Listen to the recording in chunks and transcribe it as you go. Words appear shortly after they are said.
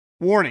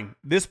Warning,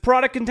 this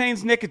product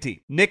contains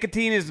nicotine.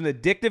 Nicotine is an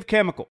addictive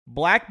chemical.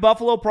 Black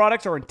Buffalo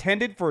products are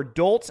intended for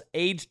adults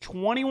aged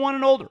 21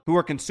 and older who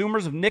are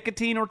consumers of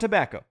nicotine or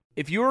tobacco.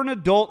 If you're an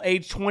adult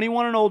aged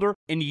 21 and older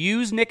and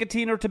use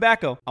nicotine or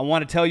tobacco, I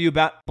want to tell you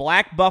about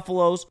Black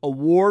Buffalo's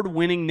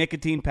award-winning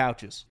nicotine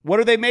pouches. What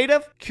are they made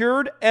of?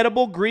 Cured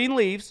edible green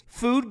leaves,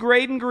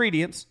 food-grade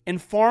ingredients,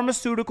 and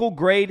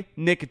pharmaceutical-grade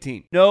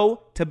nicotine.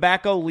 No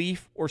tobacco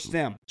leaf or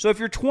stem. So if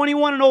you're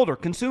 21 and older,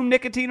 consume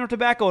nicotine or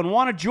tobacco, and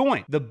want to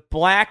join the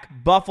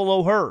Black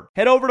Buffalo herd,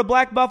 head over to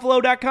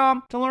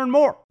blackbuffalo.com to learn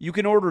more. You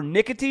can order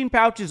nicotine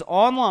pouches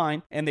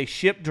online, and they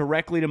ship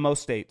directly to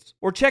most states.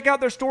 Or check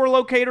out their store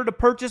locator to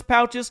purchase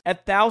pouches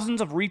at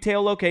thousands of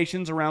retail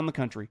locations around the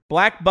country.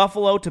 Black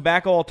Buffalo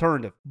Tobacco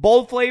Alternative.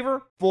 Bold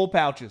flavor, full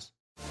pouches.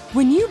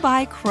 When you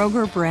buy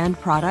Kroger brand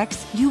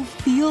products, you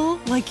feel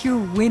like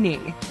you're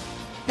winning.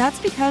 That's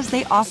because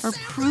they offer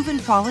proven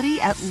quality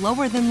at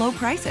lower than low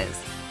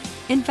prices.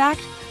 In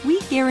fact,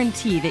 we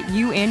guarantee that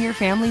you and your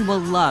family will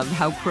love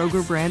how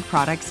Kroger brand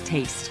products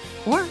taste,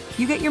 or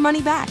you get your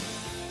money back.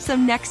 So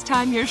next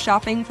time you're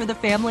shopping for the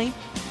family,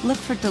 look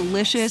for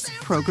delicious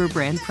Kroger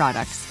brand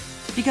products,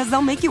 because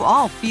they'll make you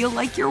all feel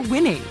like you're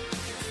winning.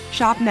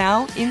 Shop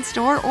now,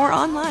 in-store, or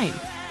online.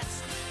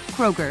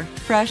 Kroger,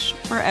 fresh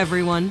for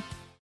everyone.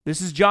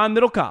 This is John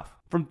Middlecoff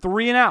from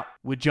 3 and Out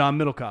with John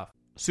Middlecoff.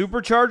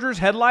 Superchargers,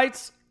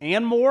 headlights,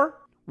 and more.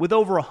 With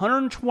over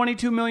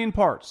 122 million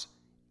parts,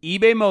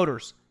 eBay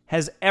Motors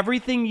has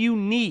everything you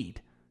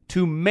need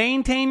to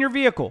maintain your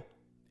vehicle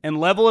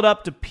and level it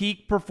up to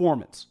peak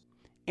performance.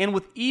 And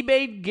with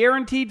eBay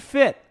Guaranteed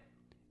Fit,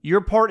 your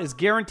part is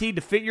guaranteed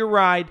to fit your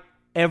ride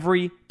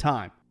every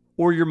time,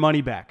 or your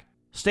money back.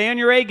 Stay on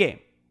your A game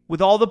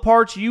with all the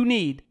parts you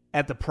need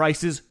at the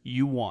prices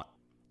you want.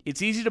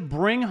 It's easy to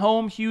bring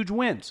home huge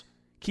wins.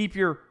 Keep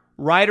your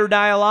ride or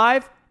die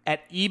alive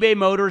at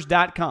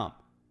ebaymotors.com.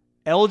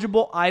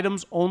 Eligible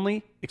items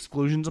only.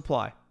 Exclusions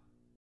apply.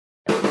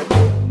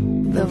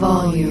 The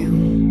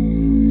volume.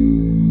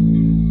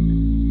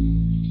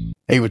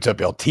 Hey, what's up,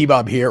 y'all?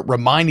 T-Bob here,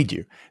 reminding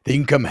you that you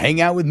can come hang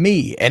out with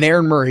me and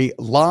Aaron Murray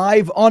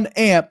live on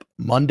AMP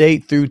Monday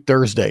through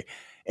Thursday.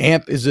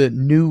 AMP is a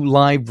new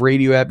live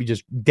radio app. You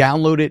just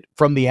download it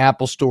from the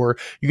Apple Store.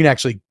 You can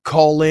actually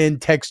call in,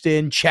 text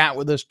in, chat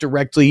with us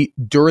directly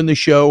during the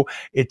show.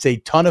 It's a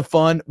ton of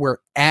fun. We're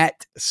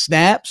at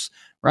Snaps,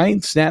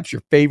 right? Snaps,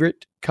 your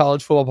favorite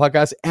college football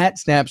podcast, at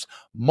Snaps,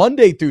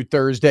 Monday through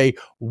Thursday,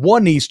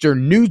 1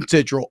 Eastern, noon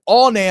Central,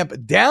 on AMP.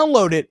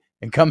 Download it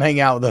and come hang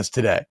out with us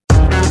today.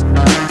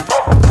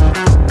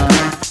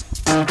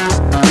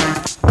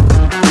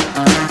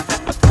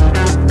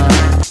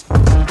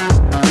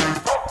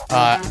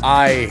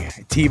 I,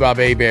 T-Bob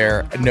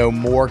Hebert, know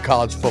more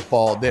college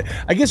football.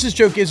 I guess this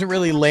joke isn't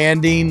really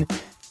landing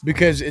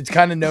because it's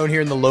kind of known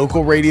here in the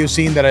local radio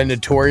scene that I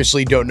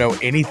notoriously don't know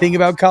anything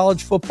about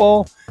college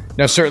football.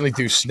 Now, certainly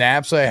through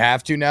Snaps, I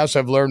have to now, so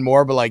I've learned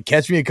more. But, like,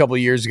 catch me a couple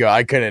of years ago,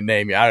 I couldn't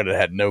name you. I would have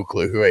had no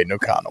clue who Aiden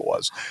O'Connell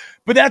was.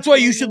 But that's why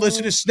you should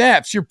listen to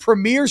Snaps, your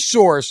premier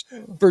source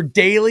for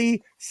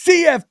daily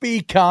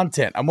CFB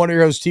content. I'm one of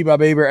your hosts,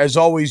 T-Bob Hebert, as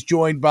always,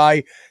 joined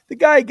by the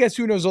guy, I guess,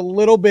 who knows a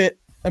little bit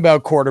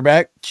about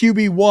quarterback,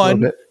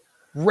 QB1,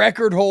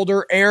 record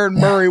holder, Aaron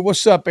Murray.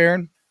 What's up,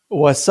 Aaron?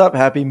 What's up?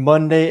 Happy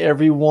Monday,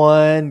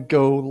 everyone.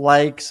 Go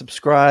like,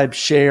 subscribe,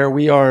 share.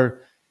 We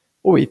are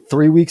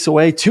 3 weeks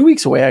away, 2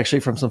 weeks away, actually,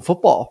 from some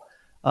football.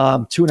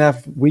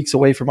 2.5 weeks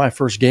away from my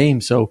first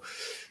game. So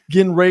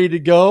getting ready to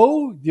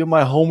go, do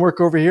my homework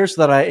over here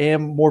so that I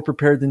am more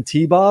prepared than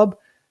T-Bob.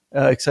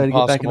 Excited to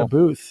get back in the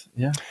booth.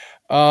 Yeah.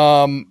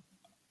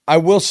 I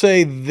will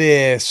say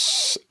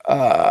this.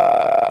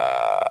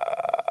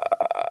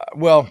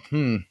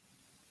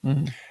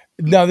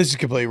 No, this is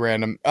completely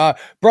random.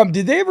 Brum,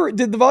 did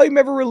the volume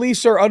ever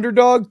release our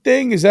underdog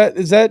thing? Is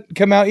that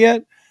come out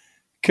yet?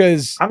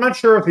 Because I'm not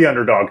sure if the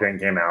underdog thing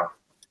came out.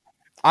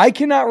 I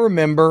cannot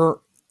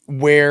remember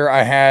where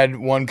I had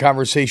one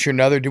conversation or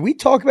another. Did we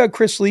talk about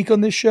Chris Leak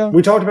on this show?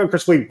 We talked about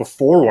Chris Leak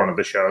before one of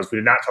the shows. We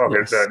did not talk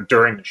about it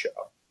during the show.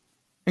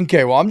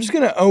 Okay, well, I'm just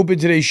going to open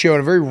today's show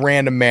in a very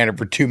random manner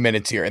for 2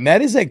 minutes here, and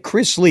that is that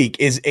Chris Leak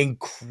is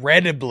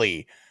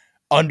incredibly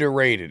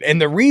underrated.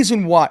 And the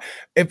reason why,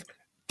 I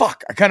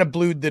kind of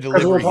blew the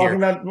delivery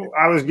here.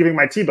 I was giving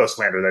my Tebow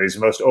slander that he's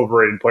the most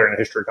overrated player in the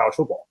history of college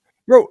football.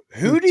 Bro,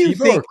 who do you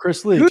think?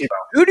 Chris Leak.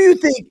 Who do you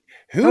think?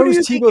 How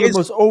is Tebow the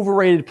most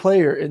overrated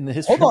player in the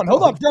history? Hold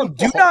on, bro.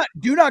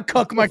 Do not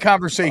cuck my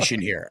conversation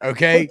here,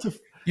 okay?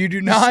 You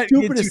do not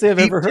stupidest they've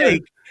ever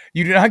heard.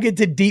 You do not get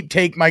to deep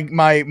take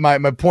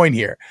my point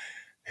here.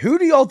 Who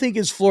do y'all think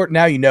is Florida?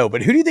 Now you know,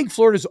 but who do you think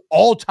Florida's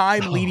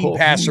all-time leading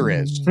passer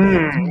is?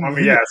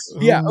 Yes.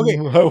 Yeah.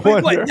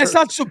 Okay. Wait, that's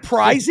not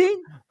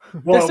surprising.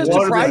 That's not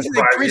surprising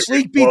that Chris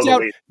Leak beats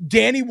out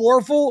Danny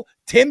Warfel,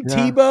 Tim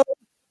Tebow,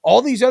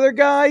 all these other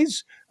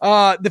guys.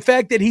 The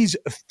fact that he's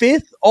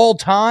 5th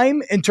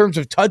all-time in terms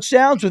of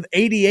touchdowns with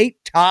 88,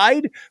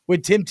 tied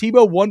with Tim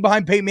Tebow, 1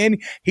 behind Peyton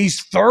Manning.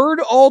 He's 3rd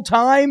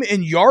all-time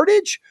in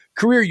yardage,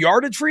 career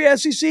yardage for the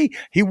SEC.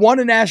 He won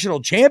a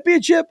national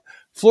championship.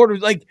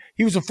 Florida, like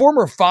he was a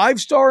former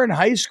 5-star in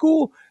high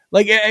school.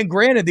 Like, and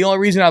granted, the only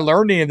reason I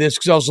learned any of this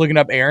because I was looking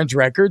up Aaron's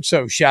record.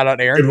 So shout out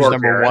Aaron, who's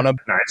number Aaron. one on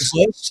Nice. this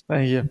list.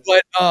 Thank you.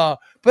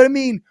 But I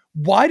mean,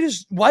 why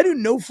do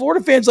no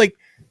Florida fans like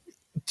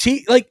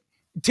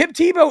Tim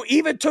Tebow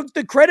even took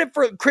the credit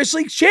for Chris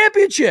League's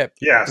championship?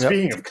 Yeah,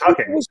 speaking of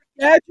cucking, he was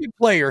a Magic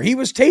player. He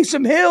was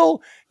Taysom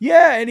Hill.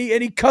 Yeah, and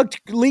he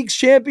cucked League's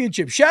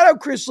championship. Shout out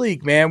Chris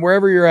League, man,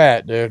 wherever you're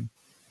at, dude.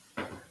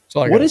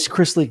 What is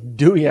Chris League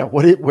doing? Yeah,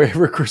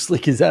 wherever Chris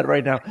League is at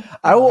right now.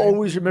 I will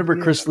always remember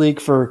Chris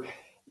League for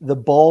the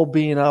ball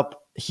being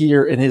up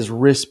here and his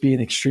wrist being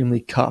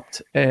extremely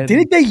cupped. And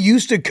didn't they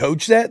used to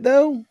coach that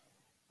though?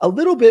 A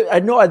little bit.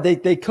 I know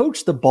they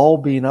coached the ball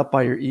being up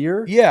by your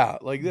ear. Yeah,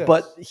 like this.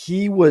 But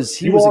he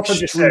was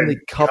extremely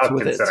cupped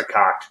with it. Instead of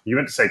cocked. You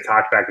meant to say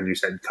cocked back and you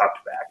said cucked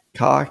back.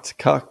 Cucked.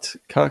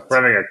 We're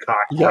having a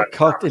cocked. He got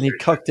cucked and he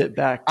cucked it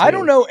back. I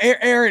don't know,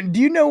 Aaron.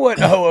 Do you know what?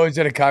 Is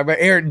that a cock back?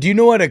 Aaron, do you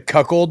know what a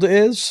cuckold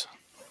is?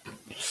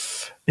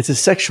 It's a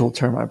sexual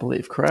term, I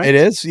believe. Correct. It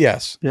is.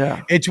 Yes.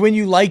 Yeah. It's when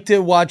you like to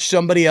watch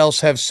somebody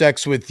else have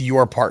sex with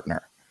your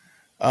partner.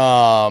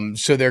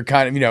 So they're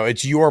kind of,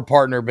 it's your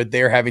partner, but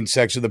they're having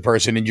sex with the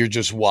person and you're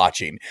just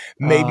watching.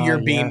 Maybe you're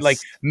being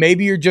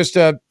maybe you're just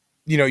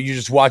you're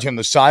just watching on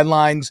the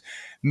sidelines.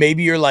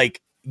 Maybe you're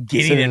like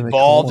getting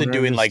involved and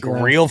doing like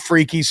real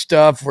freaky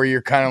stuff where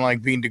you're kind of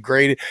like being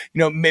degraded.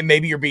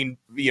 Maybe you're being,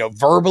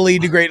 verbally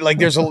degraded. Like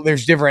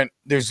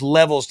there's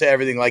levels to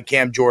everything, like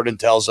Cam Jordan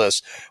tells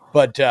us.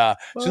 But so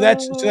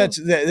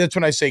that's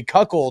when I say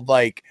cuckold,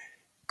 like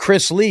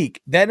Chris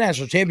Leak, that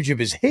national championship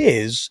is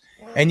his.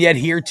 And yet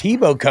here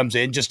Tebow comes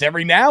in just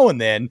every now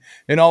and then,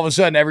 and all of a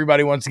sudden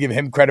everybody wants to give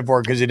him credit for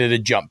it because he did a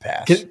jump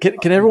pass.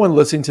 Can everyone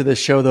listening to this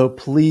show, though,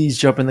 please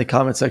jump in the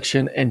comment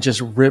section and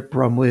just rip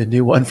Brumley a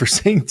new one for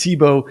saying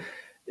Tebow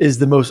is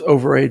the most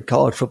overrated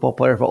college football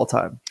player of all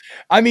time.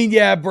 I mean,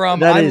 yeah, Brum,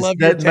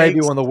 that might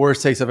be one of the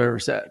worst takes I've ever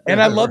said.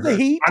 And I love the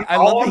Heat. I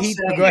love the Heat.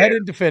 Go ahead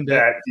and defend it.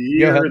 The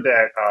year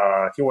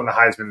that he won the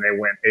Heisman, they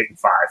went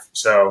 8-5.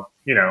 So,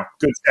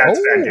 good stats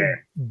that game.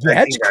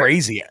 That's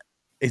crazy.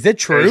 Is that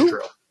true? That is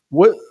true.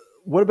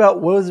 What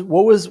about what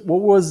was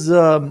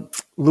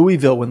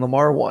Louisville when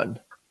Lamar won?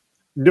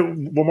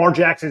 Lamar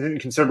Jackson isn't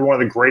considered one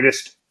of the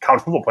greatest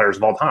college football players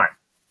of all time.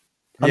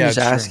 I'm just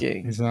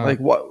asking. Like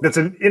what? That's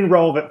an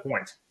irrelevant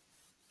point.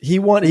 He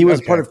won. He was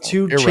part of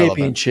two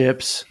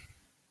championships.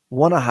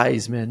 Won a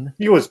Heisman.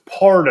 He was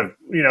part of.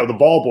 The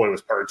ball boy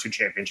was part of 2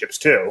 championships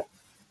too.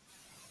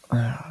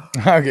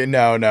 Okay,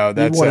 no,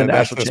 that's a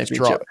national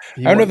championship.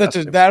 I don't know if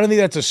I don't think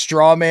that's a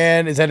straw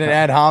man. Is that an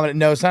ad hominem?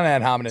 No, it's not an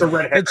ad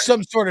hominem. It's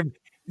some sort of.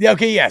 Yeah,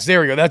 okay, yes,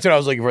 there we go. That's what I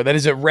was looking for. That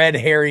is a red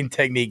herring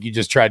technique you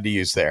just tried to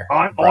use there.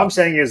 All I'm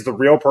saying is the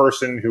real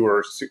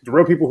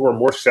people who are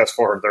more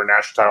successful at their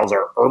national titles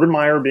are Urban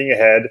Meyer being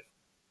ahead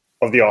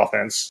of the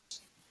offense.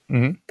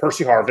 Mm-hmm.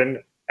 Percy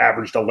Harvin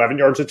averaged 11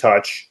 yards a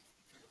touch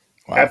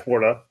at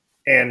Florida,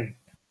 and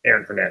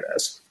Aaron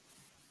Hernandez.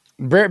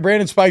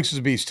 Brandon Spikes was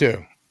a beast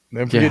too.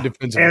 Don't forget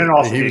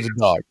defensively. He was a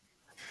dog.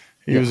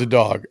 He was a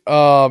dog.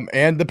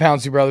 And the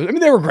Pouncey brothers. I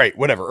mean, they were great.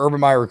 Whatever. Urban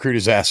Meyer recruited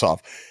his ass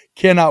off.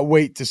 Cannot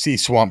wait to see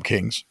Swamp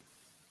Kings.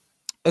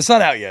 That's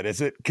not out yet,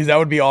 is it? Because that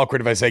would be awkward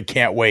if I said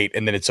can't wait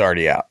and then it's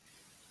already out.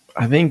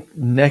 I think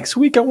next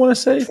week, I want to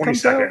say.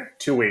 22nd,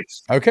 2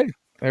 weeks. Okay.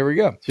 There we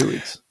go. 2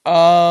 weeks.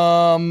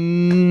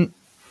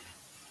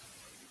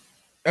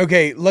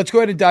 Okay, let's go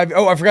ahead and dive.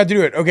 Oh, I forgot to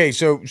do it. Okay,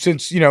 so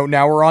since,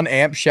 now we're on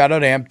AMP, shout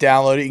out AMP,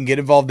 download it. You can get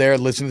involved there,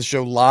 listen to the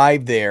show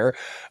live there.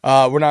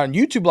 We're not on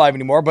YouTube live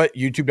anymore, but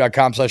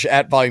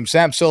youtube.com/@volume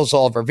still is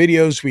all of our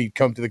videos. We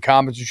come to the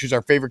comments and choose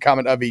our favorite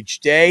comment of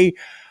each day.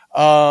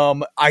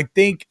 I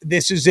think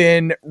this is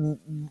in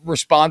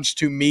response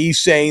to me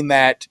saying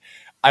that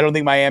I don't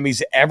think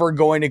Miami's ever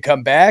going to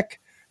come back,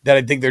 that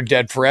I think they're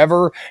dead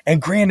forever.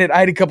 And granted,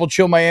 I had a couple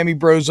chill Miami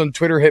bros on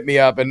Twitter hit me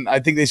up, and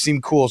I think they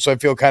seem cool, so I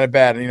feel kind of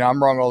bad.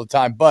 I'm wrong all the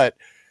time, but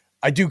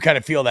I do kind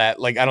of feel that.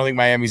 Like, I don't think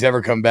Miami's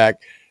ever come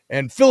back.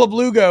 And Philip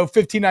Lugo,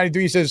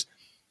 1593, says,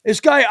 this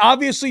guy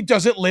obviously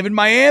doesn't live in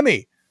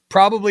Miami,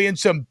 probably in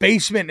some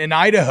basement in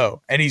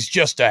Idaho, and he's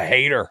just a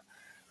hater.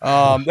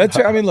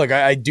 Look,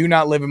 I do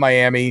not live in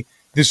Miami.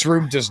 This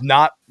room does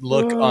not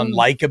look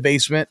unlike a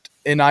basement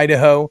in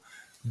Idaho,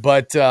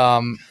 but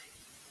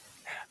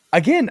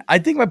again, I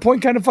think my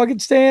point kind of fucking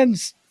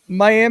stands.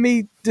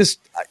 Miami just,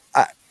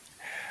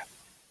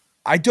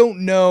 I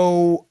don't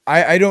know.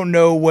 I don't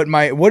know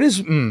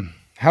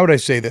how would I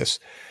say this?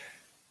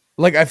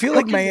 Like, I feel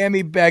like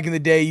Miami back in the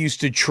day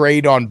used to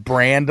trade on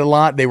brand a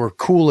lot. They were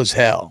cool as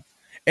hell.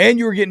 And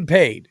you were getting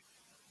paid.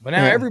 But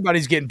now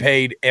everybody's getting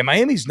paid, and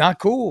Miami's not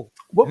cool.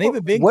 What's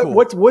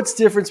the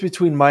difference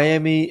between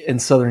Miami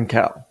and Southern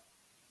Cal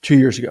 2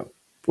 years ago?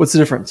 What's the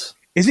difference?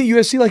 Isn't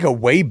USC like a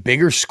way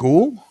bigger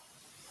school?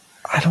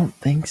 I don't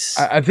think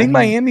so. I think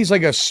Miami's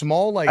like a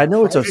small, I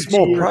know it's a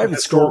small private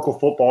historical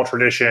football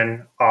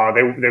tradition.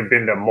 They've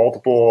been to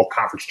multiple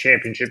conference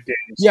championship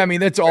games. Yeah, I mean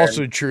that's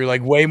also true.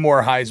 Like way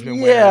more Heisman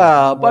winners.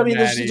 Yeah, but I mean,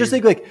 just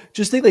think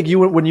like you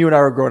when you and I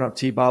were growing up,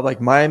 T-Bob.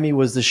 Like Miami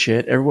was the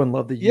shit. Everyone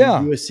loved the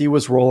USC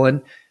was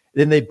rolling,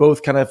 Then they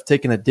both kind of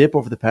taken a dip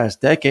over the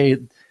past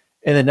decade.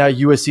 And then now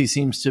USC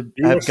seems to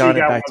have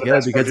gotten it back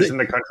together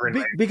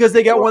because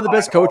they got one of the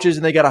best coaches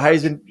and they got a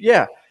Heisman.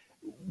 Yeah.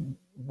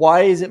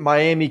 Why isn't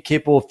Miami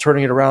capable of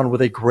turning it around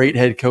with a great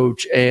head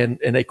coach and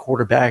a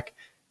quarterback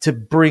to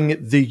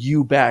bring the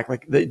U back?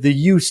 Like the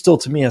U still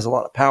to me has a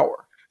lot of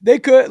power. They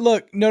could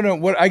look. No.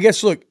 What I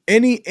guess look,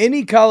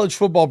 any college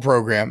football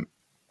program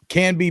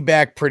can be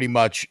back pretty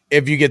much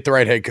if you get the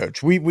right head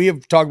coach. We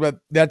have talked about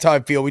that's how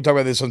I feel. We talk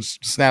about this on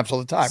Snaps all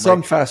the time.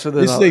 Some right? faster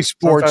than this others. is a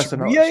sports.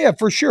 Yeah,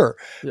 for sure.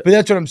 Yeah. But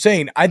that's what I'm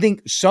saying. I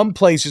think some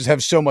places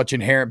have so much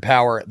inherent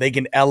power they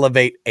can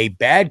elevate a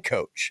bad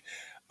coach.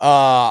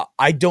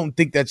 I don't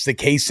think that's the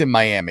case in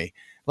Miami.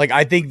 Like,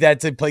 I think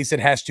that's a place that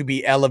has to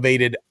be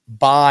elevated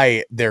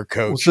by their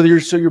coach. Well, I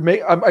just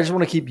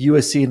want to keep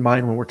USC in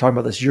mind when we're talking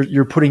about this.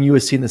 You're putting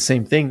USC in the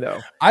same thing, though.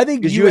 I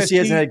think because USC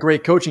hasn't had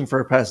great coaching for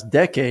the past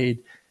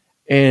decade,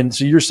 and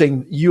so you're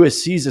saying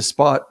USC is a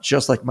spot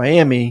just like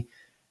Miami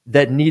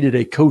that needed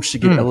a coach to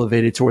get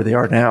elevated to where they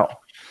are now.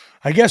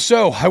 I guess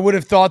so. I would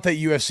have thought that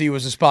USC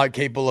was a spot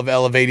capable of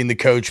elevating the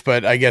coach,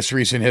 but I guess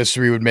recent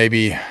history would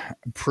maybe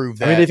prove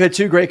that. I mean, they've had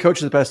two great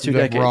coaches the past 2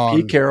 decades: wrong.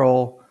 Pete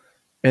Carroll,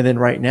 and then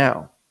right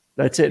now.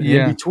 That's it.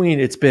 Yeah. In between,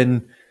 it's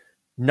been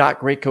not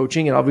great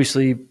coaching and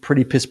obviously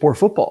pretty piss poor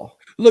football.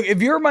 Look,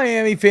 if you're a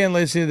Miami fan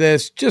listening to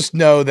this, just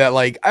know that,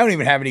 like, I don't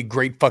even have any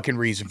great fucking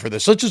reason for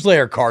this. Let's just lay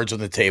our cards on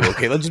the table,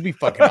 okay? Let's just be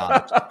fucking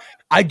honest.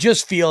 I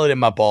just feel it in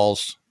my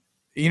balls.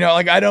 You know,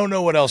 like, I don't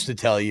know what else to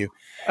tell you.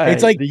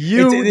 It's like the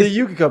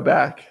U can come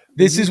back.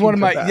 This is one of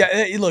my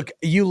look,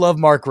 you love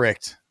Mark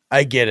Richt.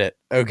 I get it.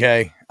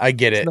 Okay. I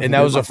get it. And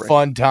that was a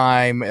fun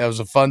time. It was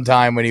a fun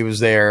time when he was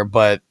there,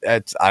 but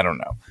I don't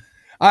know.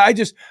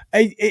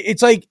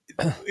 It's like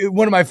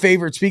one of my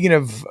favorite, speaking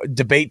of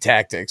debate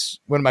tactics,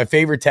 one of my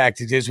favorite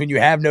tactics is when you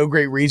have no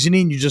great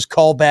reasoning, you just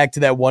call back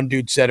to that one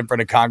dude said in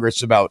front of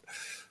Congress about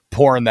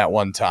porn that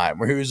one time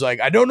where he was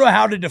like, I don't know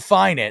how to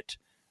define it,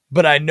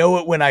 but I know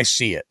it when I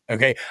see it.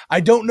 Okay.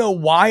 I don't know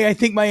why I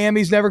think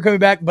Miami's never coming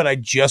back, but I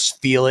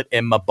just feel it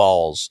in my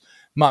balls.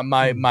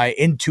 My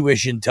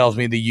intuition tells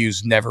me the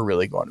U's never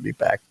really going to be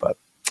back, but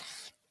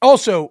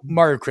also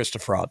Mario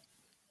Cristoforo,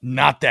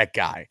 not that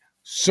guy.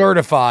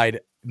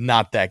 Certified,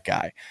 not that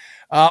guy.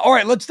 All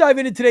right, let's dive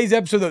into today's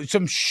episode, though.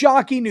 Some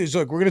shocking news.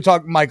 Look, we're going to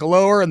talk Michael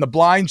Oher and the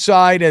blind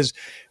side, as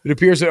it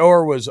appears that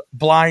Oher was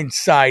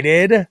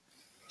blindsided.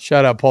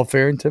 Shout out Paul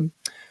Farrington.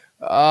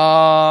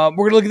 We're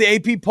going to look at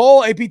the AP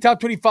poll. AP Top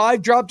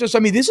 25 dropped us. I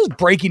mean, this is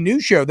breaking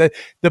news show. The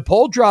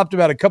poll dropped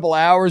about a couple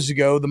hours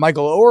ago. The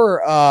Michael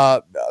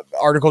Oher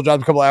article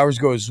dropped a couple hours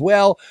ago as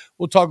well.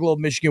 We'll talk a little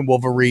Michigan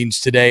Wolverines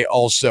today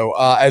also.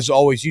 As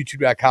always,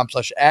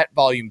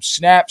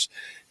 youtube.com/@volumesnaps.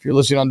 If you're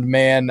listening on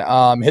demand,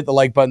 hit the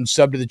like button,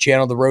 sub to the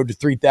channel. The road to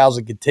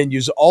 3,000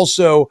 continues.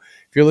 Also,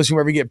 if you're listening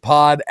wherever you get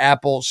pod,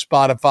 Apple,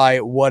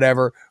 Spotify,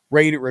 whatever,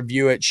 rate it,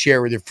 review it,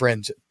 share with your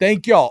friends.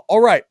 Thank y'all.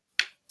 All right.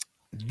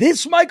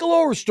 This Michael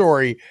Oher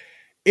story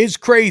is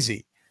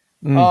crazy.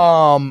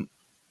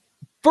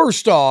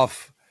 First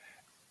off,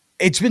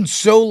 it's been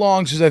so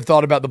long since I've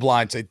thought about the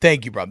blind side.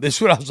 Thank you, Brum. This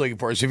is what I was looking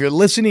for. So if you're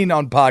listening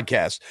on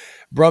podcast,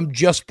 Brum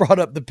just brought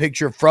up the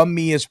picture from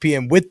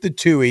ESPN with the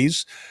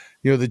Tuohys,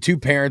 the two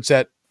parents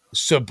that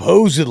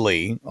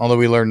supposedly, although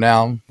we learn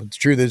now what the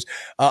truth is,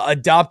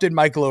 adopted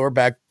Michael Oher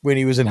back when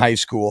he was in high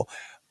school.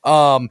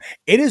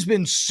 It has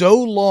been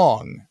so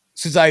long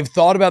since I've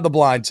thought about The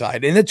Blind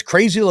Side, and it's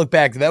crazy to look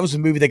back. That was a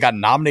movie that got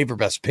nominated for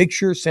Best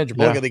Picture. Sandra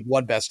Bullock, I think,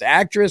 won Best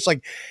Actress.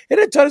 Like, it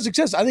had a ton of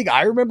success. I think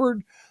I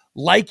remembered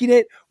liking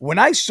it. When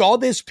I saw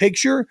this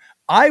picture,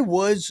 I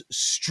was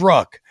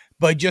struck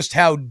by just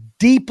how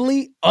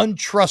deeply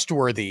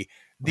untrustworthy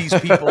these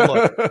people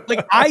look.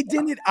 Like, I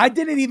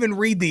didn't even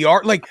read the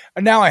art. Like,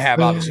 now I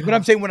have, obviously, but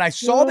I'm saying when I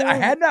saw that, I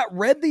had not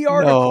read the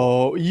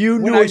article. No, you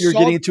knew what you're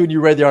getting into when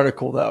you read the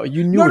article, though.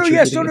 You knew what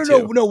you're getting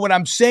into. No. What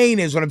I'm saying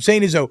is,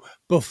 though,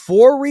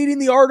 before reading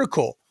the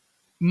article,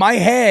 my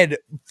head,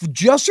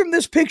 just from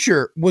this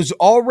picture, was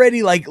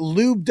already like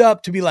lubed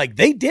up to be like,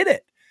 they did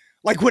it.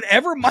 Like,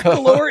 whatever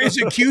Michael Oher is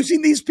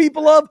accusing these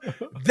people of,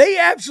 they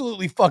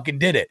absolutely fucking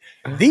did it.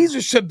 These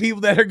are some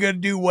people that are going to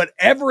do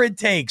whatever it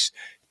takes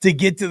to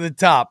get to the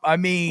top. I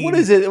mean, what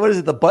is it? What is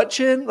it? The butt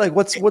chin? Like,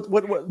 what?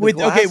 With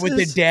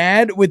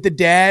the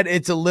dad,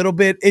 it's a little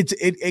bit.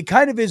 It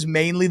kind of is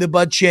mainly the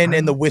butt chin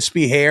and the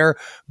wispy hair.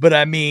 But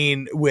I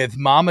mean, with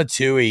Mama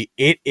Tui,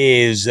 it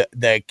is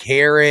the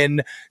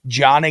Karen,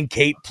 John and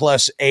Kate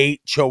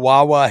 +8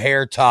 Chihuahua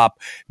hair top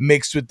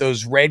mixed with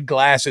those red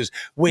glasses.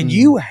 When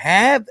you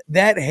have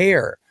that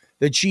hair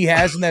that she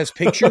has in that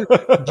picture,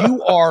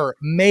 you are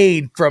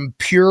made from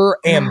pure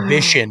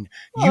ambition.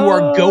 You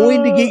are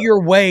going to get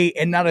your way,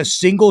 and not a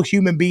single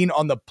human being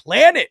on the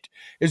planet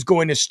is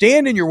going to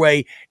stand in your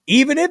way,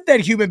 even if that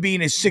human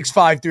being is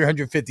 6'5",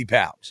 350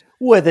 pounds.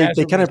 Well,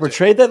 they kind of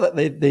portrayed that.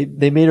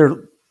 They made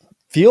her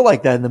feel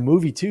like that in the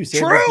movie too.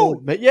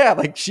 True. But yeah,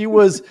 like she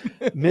was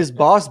Ms.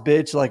 Boss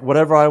Bitch. Like,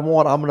 whatever I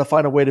want, I'm going to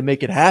find a way to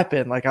make it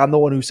happen. Like, I'm the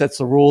one who sets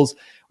the rules.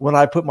 When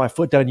I put my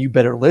foot down, you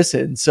better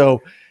listen. So,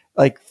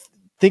 like,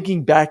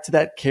 thinking back to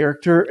that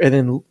character, and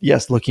then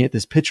looking at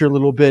this picture a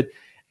little bit,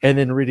 and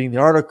then reading the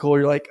article,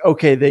 you're like,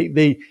 okay,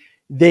 they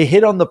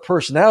hit on the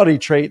personality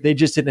trait. They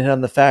just didn't hit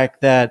on the fact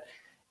that,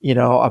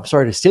 I'm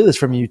sorry to steal this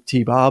from you,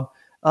 T-Bob.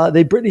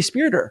 They Britney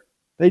Speared her.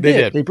 They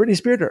did. They Britney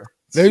Speared her.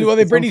 They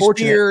Britney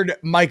Speared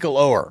Michael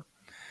Oher.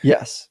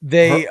 Yes.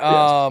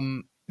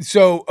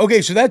 So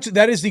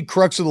that is the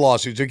crux of the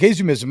lawsuit. So in case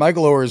you missed it,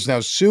 Michael Oher is now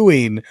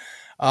suing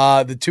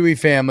the Toohey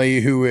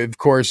family, who of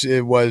course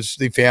it was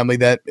the family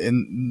that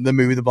in the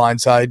movie The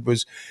Blind Side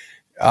was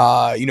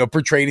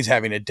portrayed as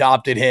having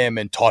adopted him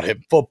and taught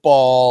him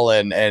football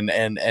and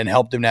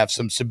helped him to have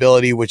some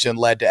stability, which then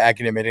led to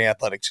academic and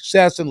athletic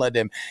success and led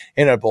to him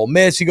end up Ole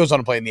Miss. He goes on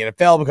to play in the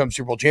NFL, becomes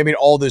Super Bowl champion,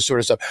 all this sort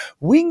of stuff.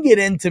 We can get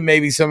into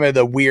maybe some of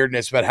the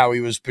weirdness about how he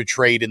was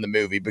portrayed in the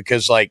movie,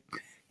 because like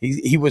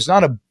he was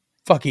not a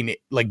fucking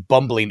like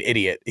bumbling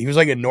idiot. He was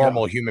like a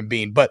normal human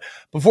being. But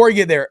before we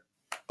get there,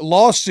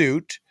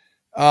 lawsuit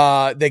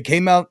that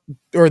came out,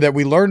 or that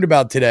we learned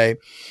about today,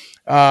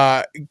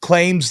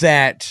 claims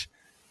that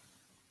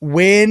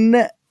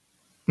when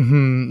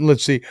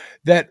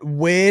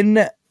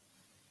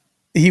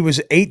he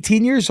was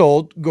 18 years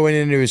old, going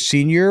into his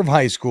senior year of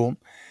high school,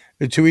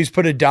 the Tuohys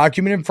put a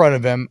document in front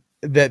of him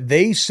that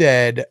they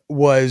said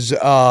was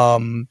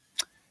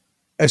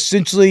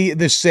essentially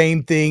the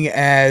same thing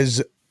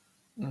as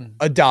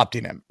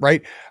adopting him,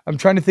 right? I'm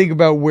trying to think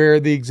about where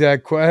the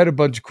exact quote. I had a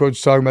bunch of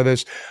quotes talking about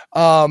this.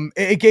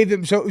 It gave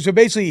them, so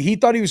basically he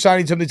thought he was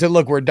signing something that said,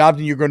 look, we're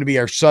adopting, you're going to be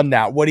our son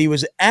now. What he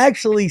was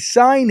actually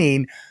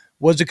signing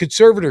was a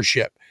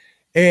conservatorship.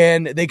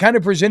 And they kind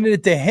of presented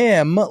it to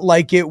him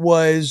like it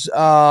was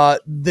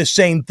the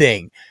same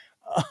thing.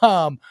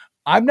 I'm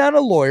not a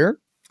lawyer,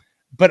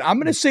 but I'm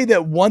going to say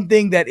that one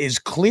thing that is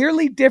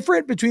clearly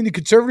different between the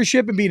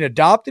conservatorship and being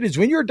adopted is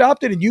when you're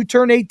adopted and you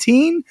turn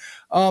 18,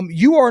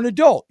 you are an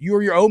adult. You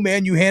are your own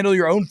man. You handle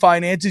your own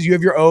finances. You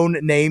have your own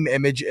name,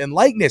 image, and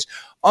likeness.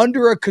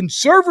 Under a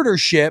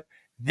conservatorship,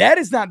 that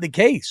is not the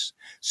case.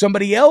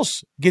 Somebody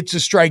else gets to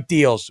strike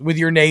deals with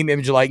your name,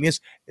 image, and likeness.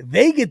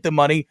 They get the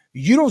money.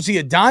 You don't see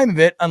a dime of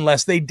it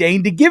unless they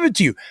deign to give it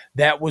to you.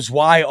 That was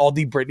why all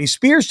the Britney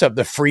Spears stuff,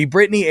 the Free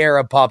Britney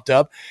era popped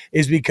up,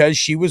 is because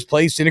she was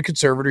placed in a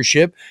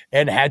conservatorship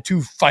and had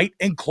to fight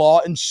and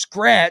claw and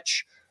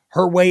scratch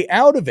her way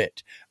out of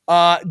it.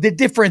 The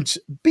difference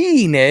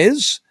being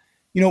is,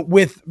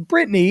 with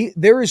Britney,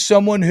 there is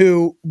someone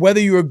who,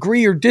 whether you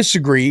agree or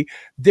disagree,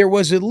 there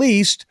was at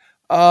least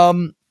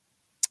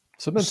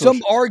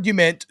some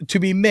argument to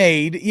be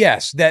made,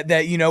 yes, that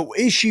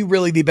is she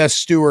really the best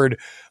steward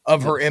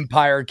of her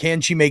empire? Can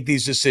she make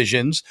these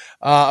decisions?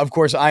 Of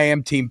course, I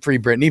am team Free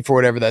Britney for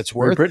whatever that's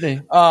worth. Free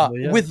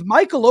Britney. With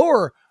Michael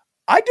Oher,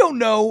 I don't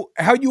know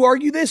how you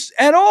argue this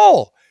at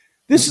all.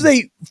 This is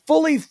a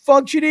fully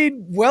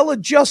functioning,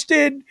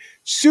 well-adjusted,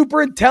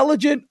 super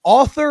intelligent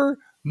author,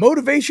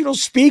 motivational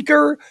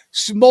speaker,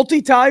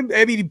 multi-time.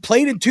 I mean, he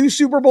played in 2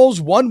 Super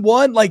Bowls, won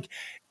one. Like,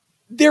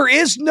 there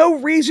is no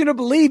reason to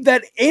believe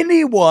that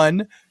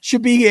anyone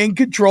should be in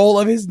control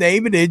of his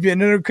name and image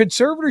in a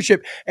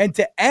conservatorship. And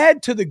to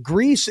add to the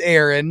grease,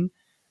 Aaron,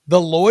 the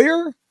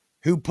lawyer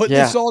who put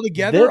this all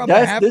together on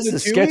behalf of the Tuohys,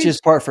 this is the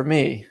sketchiest part for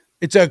me.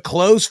 It's a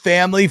close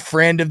family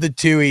friend of the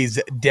Tuohys,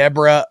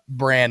 Deborah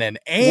Brannon.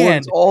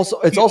 And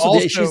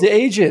she's the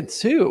agent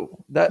too.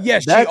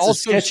 That's the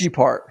sketchy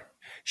part.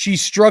 She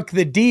struck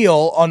the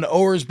deal on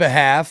Oher's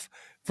behalf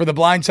for the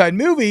Blind Side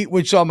movie,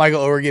 which saw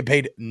Michael Oher get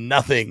paid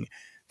nothing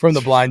from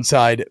the Blind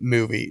Side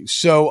movie.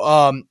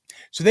 So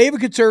they have a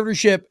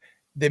conservatorship.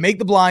 They make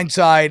the Blind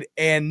Side,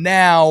 and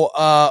now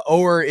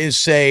Oher is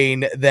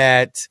saying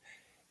that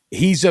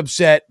he's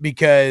upset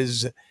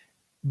because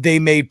they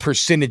made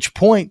percentage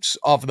points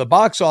off of the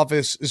box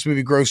office. This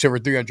movie grossed over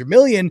 $300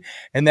 million,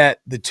 and that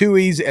the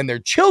Tuohys and their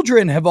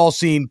children have all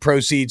seen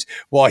proceeds,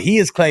 while he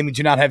is claiming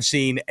to not have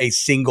seen a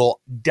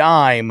single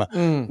dime,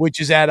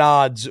 which is at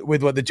odds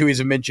with what the Tuohys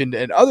have mentioned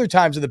at other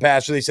times in the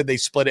past, where they said they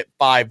split it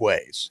 5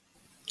 ways.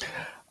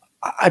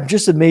 I'm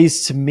just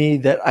amazed to me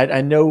that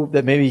I know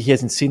that maybe he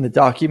hasn't seen the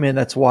document.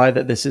 That's why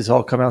that this has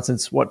all come out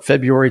since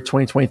February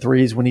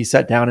 2023 is when he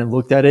sat down and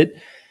looked at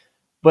it.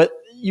 But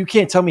you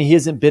can't tell me he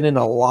hasn't been in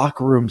a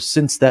locker room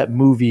since that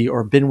movie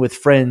or been with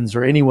friends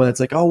or anyone that's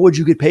like, oh, what'd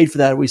you get paid for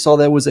that? We saw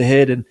that was a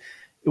hit, and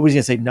it was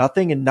going to say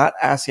nothing and not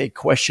ask a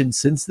question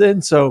since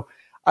then. So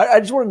I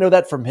just want to know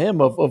that from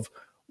him of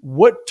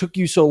what took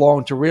you so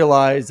long to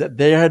realize that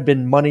there had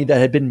been money that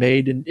had been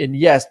made. And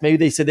yes, maybe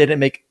they said they didn't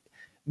make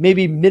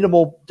maybe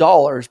minimal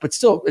dollars, but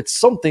still it's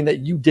something that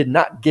you did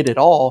not get at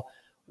all.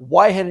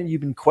 Why hadn't you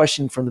been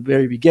questioned from the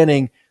very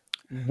beginning?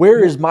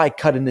 Where is my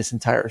cut in this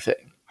entire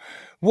thing?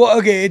 Well,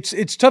 okay,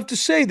 it's tough to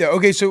say though.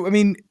 Okay, so I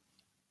mean,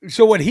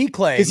 so what he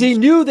claims, because he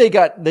knew they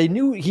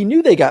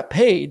got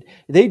paid.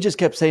 They just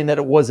kept saying that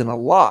it wasn't a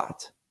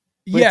lot.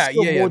 But it's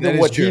still more than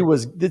what he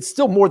was. It's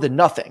still more than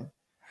nothing.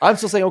 I'm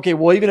still saying, okay,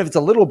 well, even if it's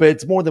a little bit,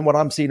 it's more than what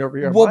I'm seeing over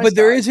here. Well, but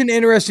there is an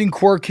interesting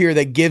quirk here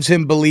that gives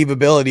him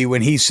believability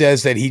when he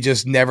says that he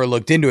just never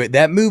looked into it.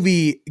 That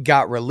movie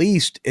got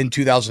released in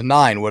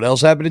 2009. What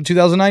else happened in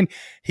 2009?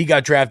 He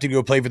got drafted to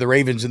go play for the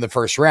Ravens in the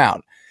first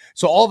round.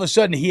 So all of a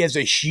sudden he has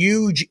a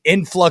huge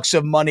influx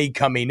of money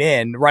coming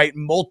in, right?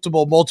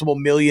 Multiple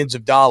millions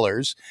of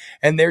dollars.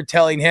 And they're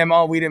telling him,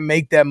 oh, we didn't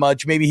make that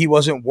much. Maybe he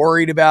wasn't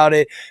worried about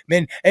it.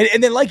 Man.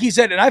 And then like he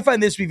said, and I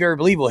find this to be very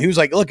believable. He was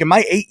like, look, in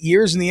my 8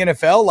 years in the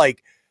NFL,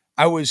 like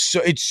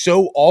it's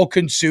so all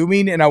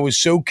consuming and I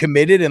was so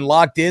committed and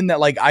locked in that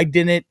like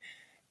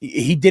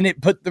he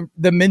didn't put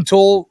the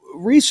mental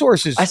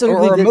resources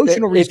or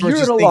emotional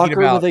resources. If you're in a locker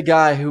room with a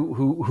guy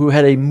who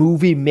had a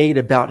movie made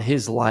about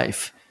his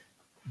life,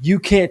 you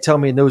can't tell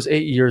me in those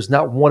 8 years,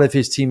 not one of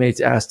his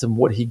teammates asked him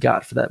what he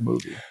got for that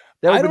movie.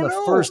 That would have been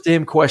the first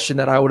damn question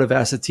that I would have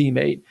asked a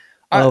teammate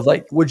of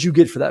what'd you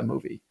get for that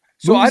movie?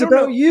 So I don't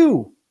know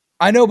you.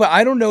 I know, but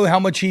I don't know how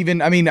much I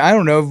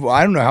don't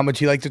know how much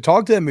he liked to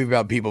talk to that movie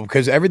about people,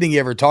 because everything he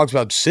ever talks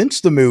about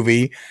since the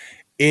movie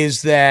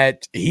is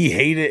that he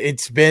hated.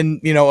 It's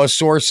been, a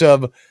source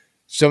of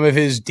some of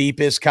his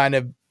deepest kind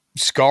of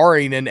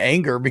scarring and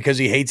anger because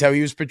he hates how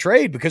he was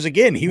portrayed. Because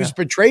again, he was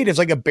portrayed as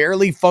like a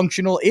barely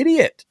functional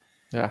idiot,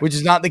 which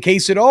is not the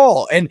case at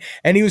all. And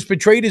he was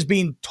portrayed as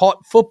being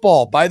taught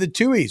football by the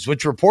Tuohys,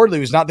 which reportedly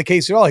was not the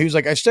case at all. He was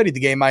like, I studied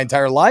the game my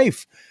entire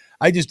life.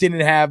 I just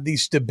didn't have the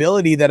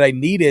stability that I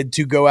needed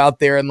to go out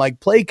there and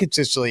like play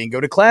consistently and go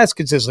to class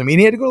consistently. I mean,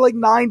 he had to go to like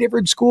 9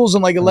 different schools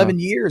in like 11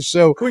 years.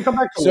 So can we come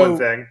back to one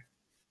thing?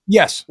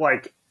 Yes.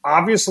 Like,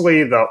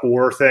 obviously the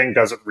Orr thing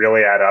doesn't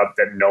really add up,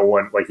 that no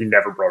one, like, he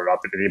never brought it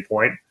up at any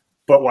point.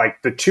 But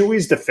like the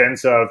Tuohy's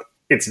defense of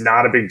it's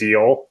not a big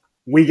deal.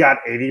 We got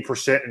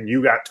 80% and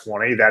you got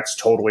 20. That's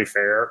totally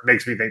fair.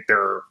 Makes me think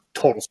they're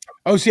total.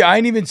 Oh, see, I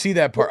didn't even see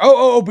that part.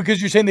 Oh, because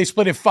you're saying they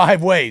split it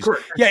 5 ways.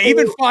 Correct. Yeah,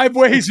 even 5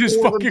 ways is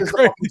fucking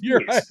crazy.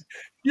 You're right.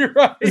 You're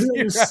right.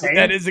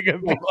 That is a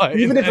good point.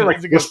 Even if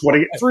we're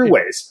splitting it 3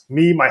 ways,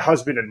 me, my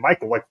husband, and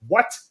Michael, like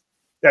what?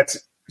 That's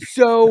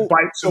so.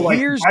 By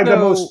the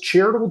most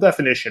charitable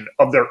definition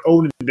of their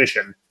own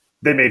admission,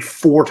 they made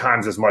 4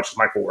 times as much as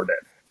Michael Orr did,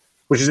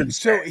 which is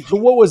insane. So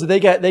what was it?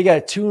 They got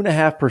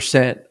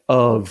 2.5%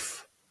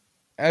 of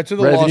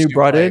revenue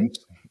brought in.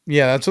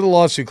 Yeah, that's what the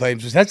lawsuit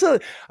claims.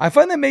 I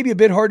find that maybe a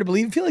bit hard to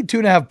believe. I feel like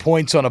 2.5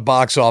 points on a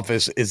box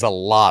office is a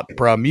lot,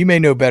 Brum. You may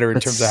know better in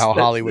terms of how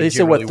Hollywood. They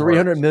said what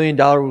 $300 million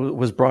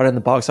was brought in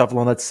the box office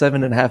alone. That's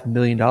 $7.5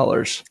 million.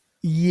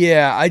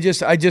 Yeah,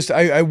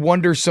 I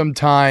wonder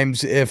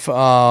sometimes if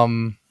I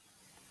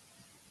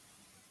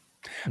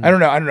don't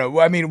know.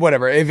 I mean,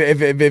 whatever. If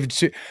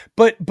it's,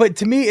 but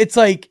to me, it's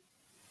like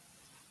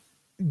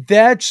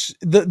that's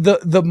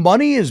the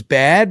money is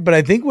bad, but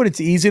I think what it's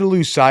easy to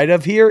lose sight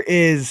of here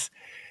is.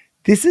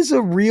 This is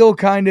a real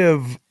kind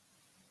of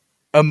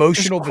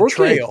emotional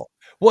betrayal.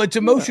 Well, it's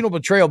emotional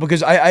betrayal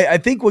because I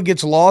think what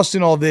gets lost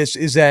in all this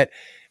is that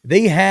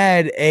they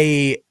had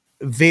a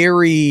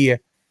very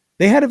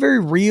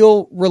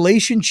real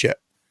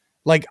relationship.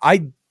 Like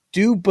I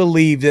do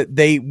believe that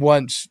they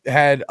once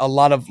had a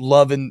lot of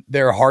love in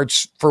their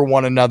hearts for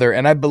one another.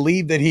 And I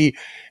believe that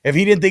if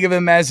he didn't think of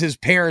them as his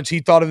parents, he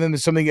thought of them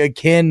as something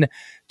akin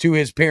to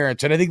his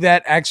parents. And I think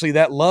that actually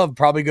that love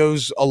probably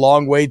goes a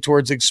long way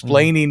towards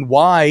explaining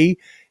why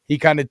he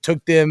kind of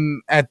took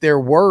them at their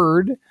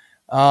word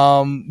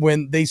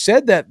when they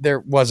said that there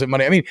wasn't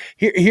money. I mean,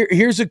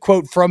 here's a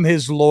quote from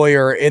his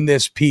lawyer in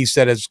this piece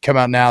that has come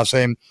out now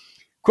saying,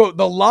 quote,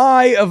 the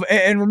lie of,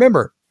 and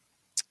remember,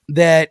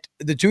 that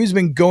the Tuohys have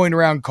been going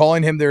around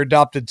calling him their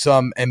adopted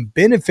son and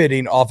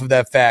benefiting off of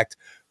that fact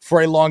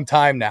for a long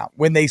time now,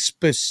 when they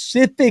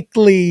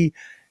specifically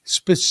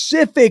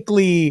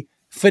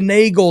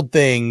finagled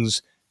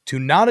things to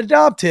not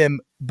adopt him,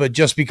 but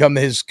just become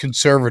his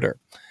conservator.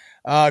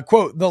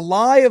 Quote, the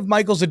lie of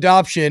Michael's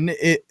adoption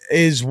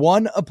is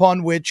one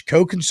upon which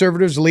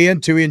co-conservators Leanne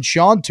Tuohy and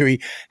Sean Tuohy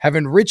have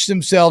enriched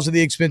themselves at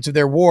the expense of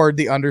their ward,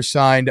 the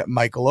undersigned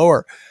Michael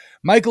Orr.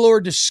 Michael Orr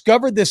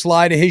discovered this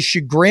lie to his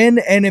chagrin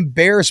and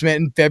embarrassment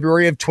in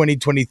February of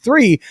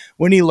 2023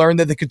 when he learned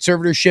that the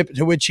conservatorship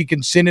to which he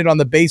consented on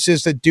the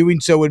basis that doing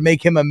so would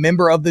make him a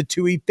member of the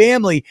Tuohy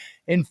family,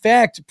 in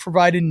fact,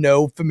 provided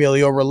no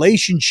familial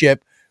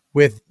relationship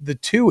with the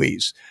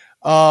Tuohys.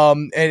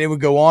 And it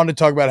would go on to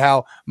talk about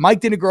how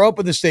Mike didn't grow up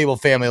with a stable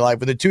family life.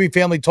 When the Tuohy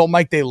family told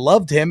Mike they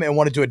loved him and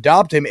wanted to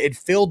adopt him, it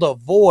filled a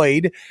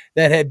void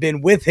that had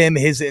been with him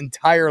his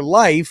entire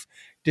life.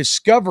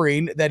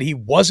 Discovering that he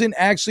wasn't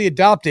actually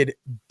adopted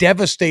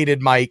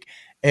devastated Mike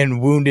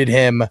and wounded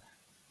him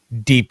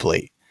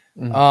deeply.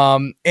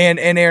 And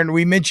Aaron,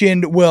 we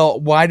mentioned, well,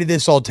 why did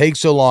this all take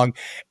so long?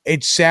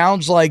 It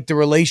sounds like the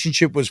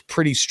relationship was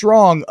pretty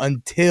strong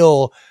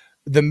until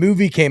the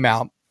movie came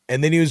out.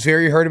 And then he was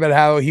very hurt about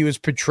how he was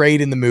portrayed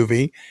in the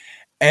movie.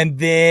 And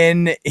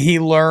then he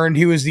learned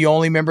he was the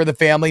only member of the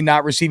family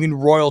not receiving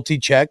royalty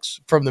checks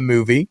from the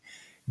movie.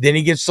 Then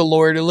he gets the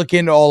lawyer to look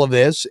into all of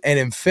this. And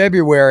in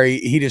February,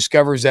 he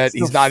discovers that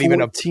he's not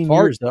even a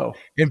part. Years, though.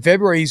 In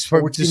February, he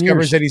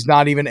discovers that he's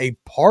not even a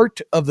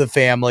part of the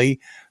family.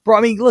 Bro,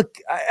 I mean, look,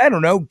 I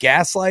don't know.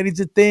 Gaslighting's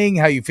a thing.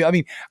 How you feel? I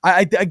mean,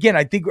 I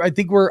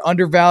think we're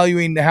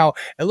undervaluing how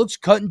it looks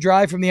cut and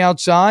dry from the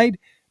outside,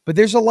 but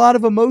there's a lot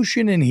of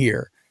emotion in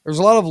here. There's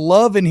a lot of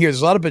love in here.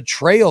 There's a lot of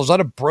betrayals, a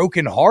lot of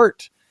broken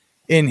heart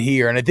in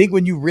here. And I think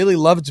when you really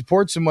love and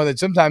support someone, that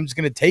sometimes it's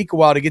going to take a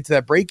while to get to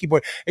that breaking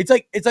point.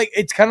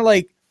 It's kind of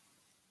like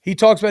he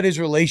talks about his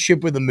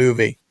relationship with the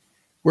movie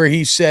where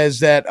he says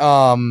that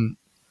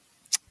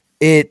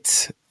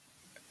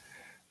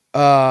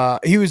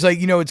he was like,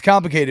 it's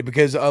complicated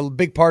because a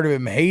big part of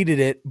him hated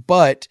it,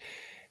 but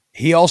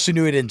he also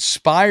knew it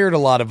inspired a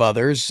lot of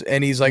others.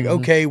 And he's like,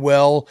 okay,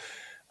 well,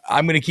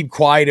 I'm going to keep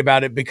quiet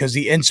about it because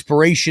the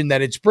inspiration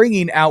that it's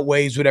bringing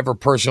outweighs whatever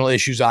personal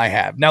issues I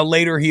have. Now,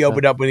 later he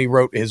opened up when he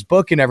wrote his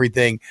book and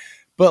everything,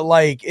 but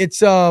like,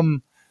 it's, I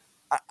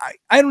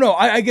don't know.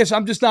 I guess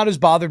I'm just not as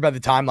bothered by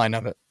the timeline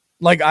of it.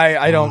 Like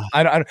I'm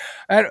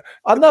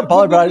not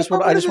bothered,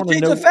 but I just want to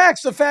know the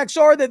facts. The facts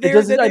are that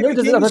they're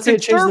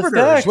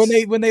conservators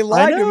when they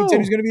lied to him and said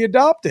he's going to be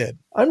adopted.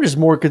 I'm just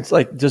more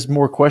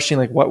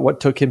questioning like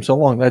what took him so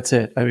long. That's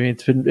it. I mean,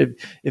 it's been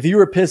if you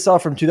were pissed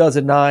off from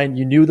 2009,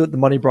 you knew that the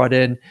money brought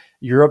in.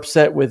 You're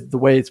upset with the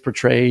way it's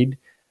portrayed.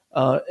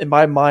 In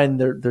my mind,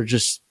 they're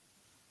just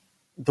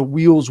the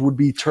wheels would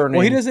be turning.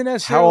 Well, he doesn't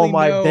necessarily. How am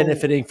I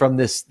benefiting from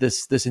this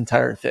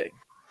entire thing?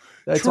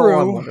 That's all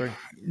I'm wondering.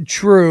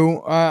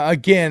 True.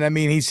 Again, I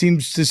mean, he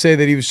seems to say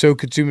that he was so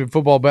consumed in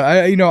football,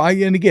 but he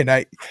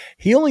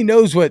only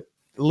knows what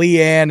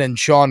Leanne and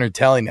Sean are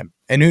telling him,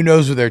 and who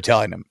knows what they're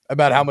telling him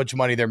about how much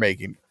money they're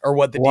making or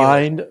what the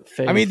blind deal is.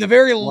 Faith. I mean, the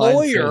very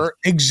lawyer,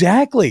 faith.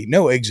 Exactly.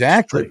 No,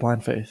 exactly. Straight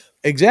blind faith.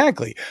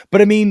 Exactly.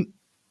 But I mean,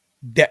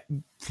 that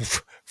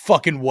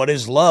fucking what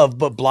is love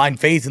but blind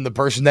faith in the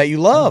person that you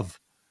love,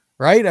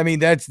 right? I mean,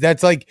 that's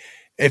like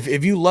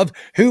if you love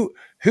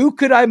Who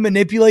could I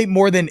manipulate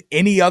more than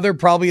any other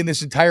probably in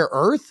this entire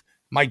earth?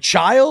 My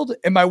child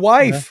and my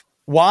wife.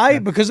 Yeah. Why? Yeah.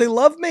 Because they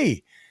love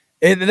me.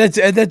 And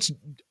that's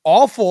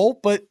awful,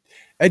 but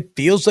it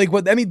feels like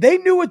they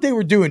knew what they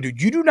were doing,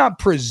 dude. You do not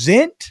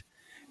present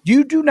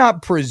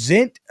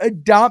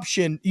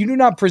adoption. You do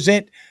not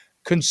present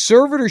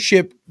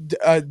conservatorship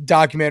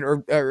document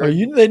or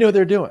they know what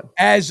they're doing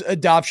as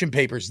adoption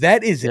papers.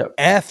 That is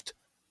effed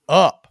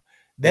up.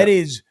 That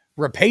is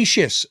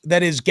rapacious,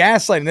 that is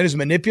gaslighting, that is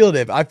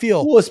manipulative. I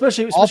feel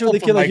especially with the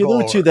kid like you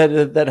alluded to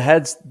that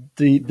has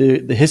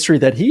the history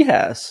that he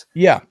has.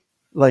 Yeah,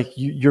 like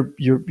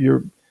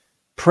you're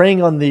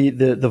preying on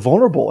the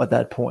vulnerable at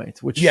that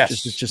point, which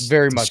is just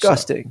very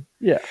disgusting.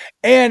 Much so. Yeah,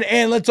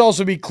 and let's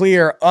also be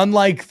clear.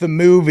 Unlike the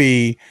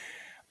movie,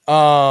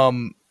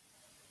 the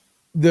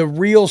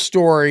real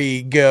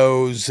story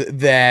goes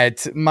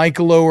that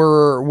Michael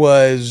Oher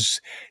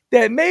was.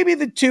 That maybe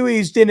the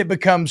Tuohys didn't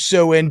become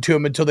so into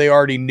him until they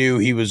already knew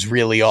he was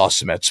really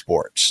awesome at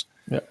sports.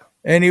 Yeah.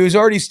 And he was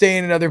already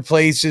staying in other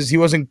places. He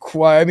wasn't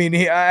quite, I mean,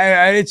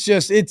 it's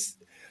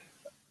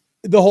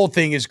the whole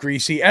thing is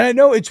greasy. And I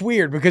know it's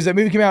weird because that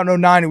movie came out in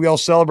 2009 and we all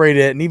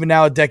celebrated it. And even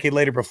now, a decade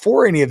later,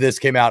 before any of this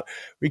came out,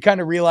 we kind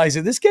of realized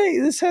that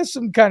this has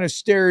some kind of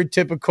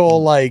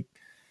stereotypical, like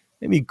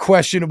maybe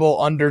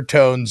questionable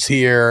undertones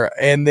here.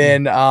 And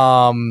then,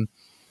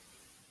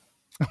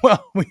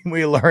 well,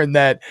 we learned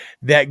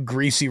that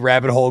greasy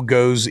rabbit hole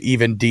goes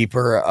even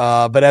deeper.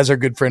 But as our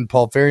good friend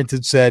Paul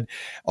Farrington said,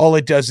 all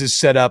it does is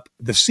set up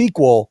the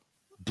sequel,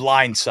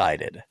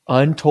 Blindsided.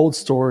 Untold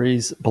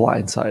Stories,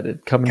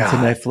 Blindsided, coming to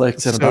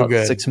Netflix in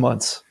about 6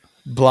 months.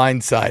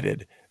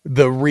 Blindsided,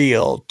 the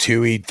real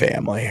Tuohy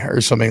family,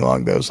 or something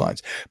along those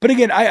lines. But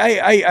again,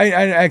 I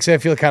actually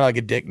feel kind of like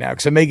a dick now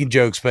because I'm making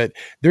jokes, but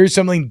there is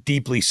something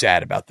deeply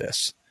sad about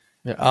this.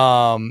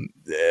 Yeah.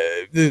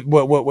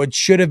 What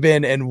should have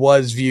been and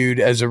was viewed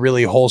as a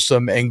really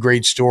wholesome and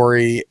great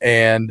story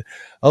and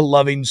a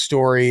loving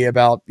story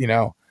about,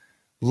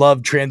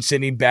 love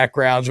transcending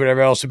backgrounds,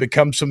 whatever else, it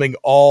becomes something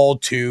all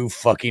too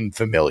fucking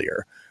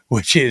familiar,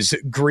 which is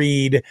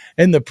greed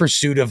and the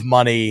pursuit of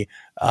money,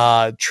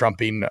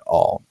 trumping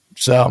all.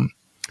 So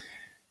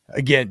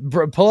again,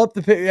 pull up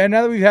the picture.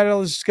 Now that we've had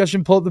all this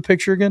discussion, pull up the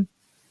picture again.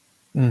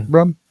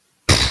 Brum.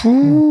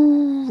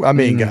 I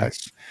mean,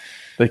 guys.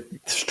 Like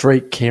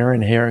straight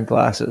Karen hair and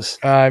glasses.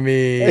 I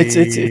mean, it's.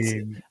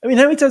 I mean,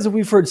 how many times have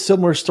we heard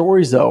similar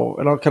stories though?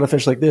 And I'll kind of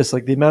finish like this: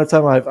 like the amount of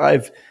time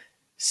I've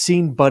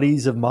seen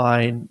buddies of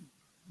mine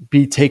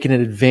be taken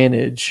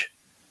advantage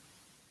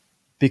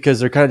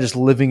because they're kind of just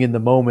living in the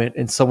moment,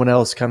 and someone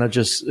else kind of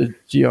just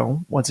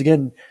once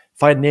again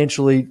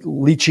financially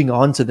leeching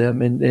onto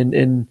them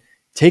and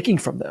taking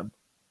from them.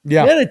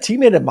 Yeah, I had a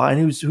teammate of mine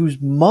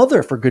whose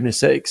mother, for goodness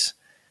sakes,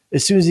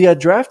 as soon as he got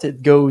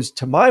drafted, goes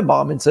to my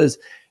mom and says,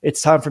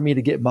 "It's time for me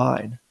to get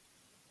mine."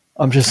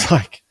 I'm just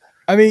like,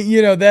 I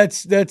mean,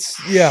 that's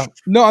yeah.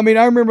 No, I mean,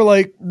 I remember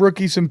like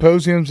rookie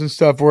symposiums and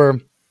stuff where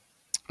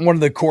one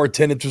of the core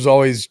tenets was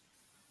always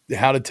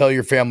how to tell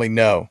your family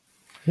no.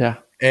 Yeah.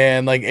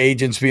 And like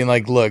agents being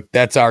like, look,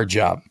 that's our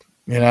job.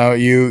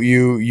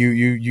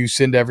 You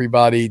send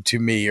everybody to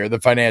me or the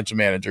financial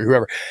manager,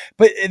 whoever.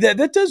 But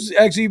that does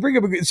actually bring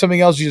up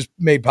something else you just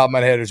made pop in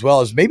my head as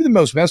well. Is maybe the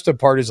most messed up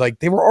part is like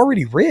they were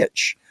already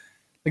rich.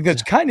 Like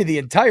that's kind of the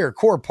entire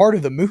core part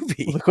of the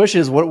movie. Well, the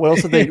question is, what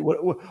else are they?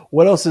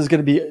 What else is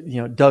going to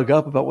be dug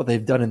up about what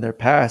they've done in their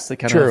past that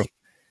kind of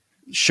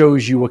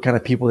shows you what kind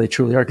of people they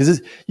truly are?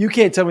 Because you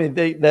can't tell me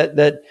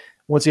that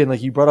once again,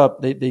 like you brought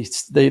up,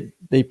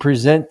 they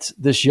present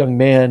this young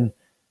man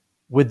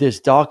with this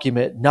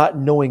document, not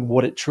knowing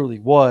what it truly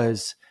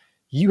was.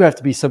 You have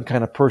to be some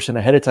kind of person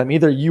ahead of time.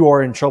 Either you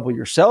are in trouble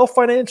yourself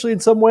financially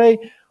in some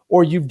way,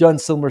 or you've done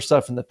similar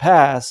stuff in the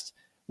past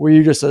where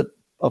you're just a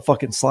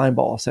fucking slime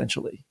ball,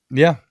 essentially.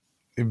 Yeah.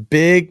 A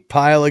big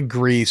pile of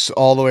grease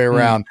all the way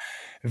around.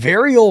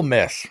 Very Ole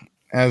Miss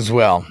as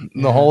well.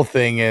 Yeah. The whole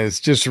thing is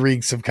just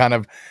reeks of kind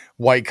of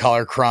white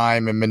collar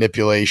crime and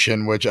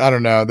manipulation, which I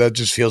don't know. That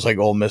just feels like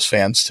Ole Miss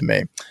fans to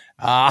me.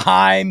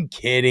 I'm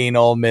kidding,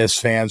 Ole Miss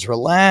fans.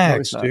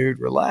 Relax, dude.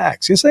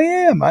 Relax. Yes, I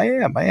am.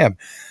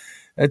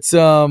 It's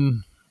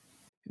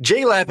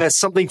JLab has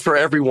something for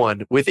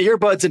everyone with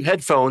earbuds and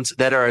headphones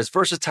that are as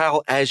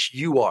versatile as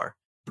you are.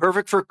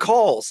 Perfect for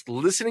calls,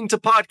 listening to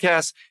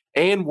podcasts,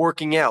 and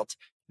working out.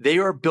 They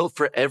are built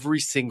for every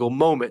single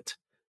moment.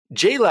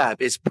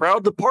 JLab is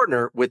proud to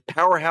partner with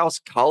Powerhouse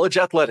College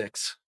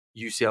Athletics,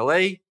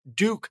 UCLA,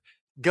 Duke,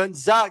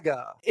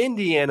 Gonzaga,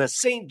 Indiana,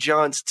 St.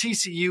 John's,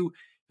 TCU,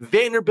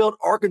 Vanderbilt,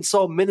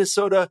 Arkansas,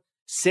 Minnesota,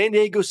 San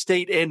Diego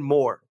State, and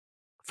more.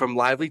 From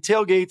lively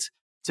tailgates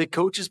to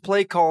coaches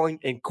play calling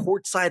and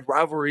courtside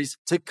rivalries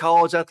to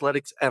college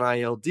athletics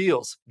NIL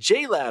deals,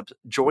 JLab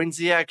joins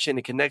the action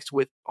and connects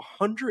with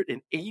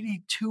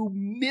 182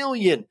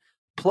 million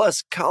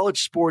plus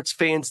college sports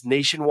fans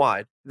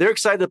nationwide. They're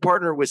excited to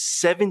partner with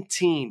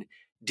 17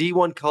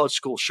 D1 college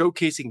schools,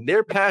 showcasing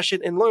their passion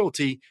and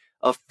loyalty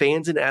of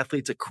fans and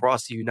athletes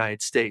across the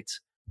United States.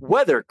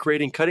 Whether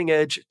creating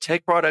cutting-edge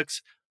tech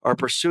products or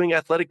pursuing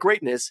athletic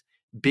greatness,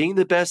 being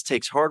the best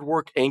takes hard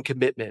work and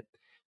commitment.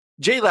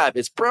 JLab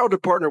is proud to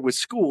partner with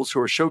schools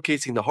who are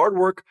showcasing the hard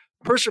work,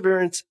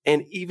 perseverance,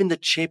 and even the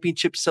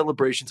championship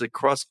celebrations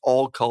across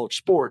all college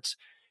sports.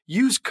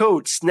 Use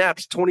code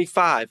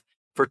SNAPS25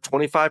 for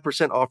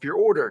 25% off your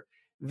order.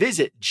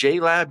 Visit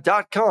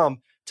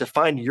JLab.com to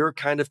find your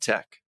kind of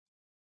tech.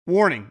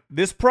 Warning,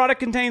 this product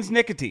contains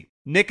nicotine.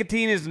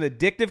 Nicotine is an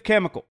addictive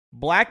chemical.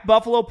 Black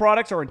Buffalo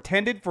products are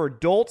intended for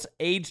adults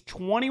aged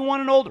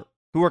 21 and older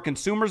who are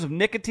consumers of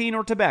nicotine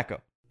or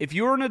tobacco. If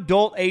you're an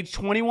adult aged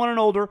 21 and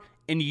older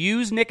and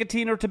use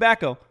nicotine or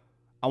tobacco,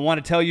 I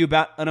want to tell you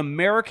about an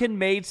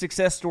American-made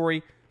success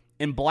story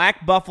in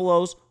Black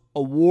Buffalo's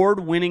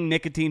award-winning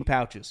nicotine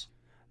pouches.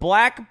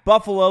 Black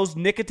Buffalo's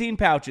nicotine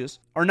pouches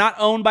are not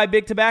owned by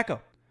Big Tobacco.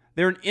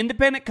 They're an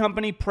independent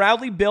company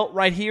proudly built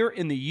right here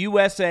in the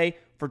USA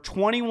for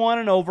 21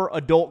 and over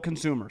adult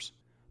consumers.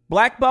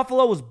 Black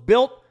Buffalo was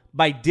built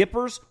by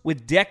dippers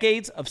with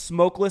decades of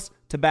smokeless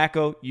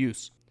tobacco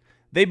use.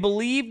 They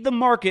believed the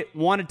market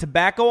wanted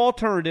tobacco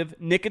alternative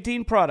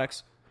nicotine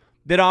products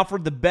that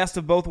offered the best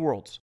of both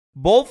worlds.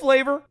 Bold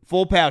flavor,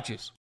 full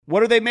pouches.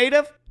 What are they made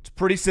of? It's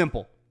pretty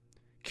simple.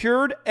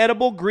 Cured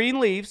edible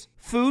green leaves,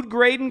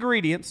 food-grade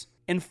ingredients,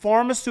 and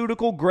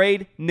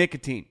pharmaceutical-grade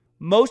nicotine.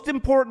 Most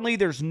importantly,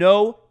 there's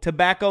no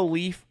tobacco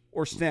leaf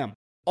or stem.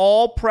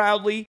 All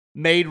proudly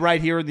made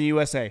right here in the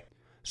USA.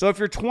 So if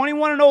you're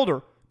 21 and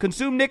older,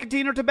 consume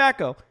nicotine or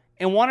tobacco,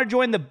 and want to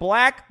join the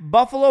Black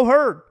Buffalo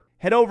herd,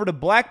 head over to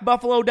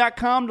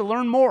blackbuffalo.com to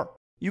learn more.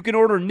 You can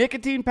order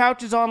nicotine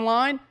pouches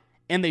online,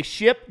 and they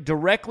ship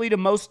directly to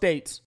most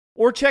states.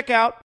 Or check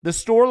out the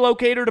store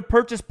locator to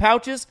purchase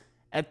pouches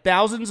at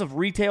thousands of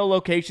retail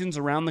locations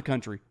around the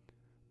country.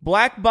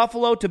 Black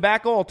Buffalo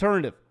Tobacco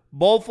Alternative.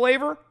 Bold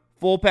flavor,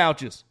 full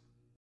pouches.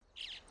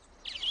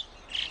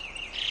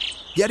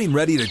 Getting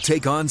ready to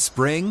take on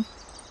spring?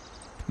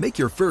 Make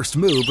your first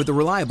move with the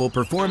reliable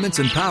performance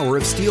and power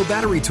of Steel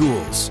battery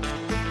tools.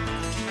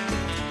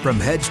 From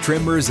hedge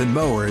trimmers and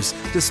mowers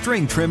to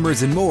string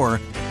trimmers and more,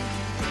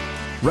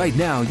 right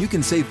now you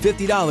can save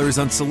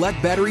 $50 on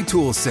select battery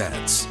tool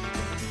sets.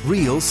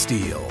 Real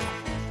Steel.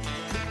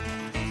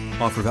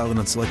 Offer valid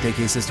on select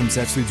AK system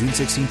sets through June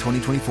 16,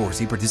 2024.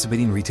 See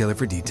participating retailer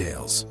for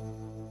details.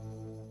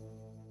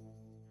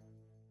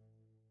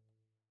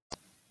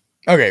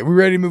 Okay, we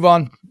ready to move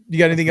on? You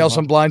got anything else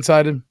on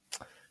Blindsided?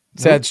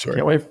 Sad story.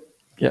 Can't wait.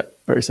 Yeah,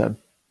 very sad.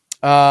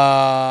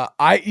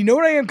 You know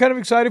what I am kind of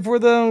excited for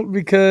though,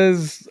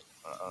 because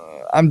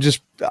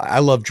I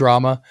love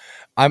drama.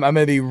 I'm going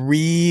to be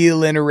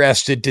real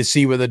interested to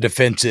see what the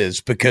defense is,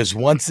 because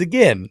once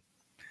again,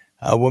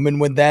 a woman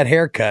with that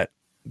haircut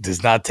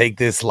does not take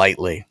this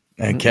lightly.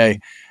 Okay.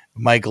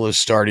 Mm-hmm. Michael is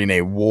starting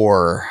a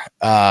war.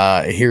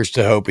 Here's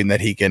to hoping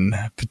that he can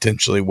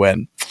potentially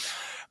win.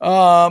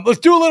 Let's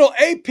do a little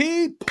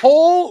AP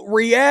poll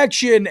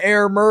reaction,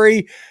 Air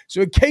Murray.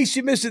 So in case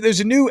you missed it, there's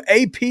a new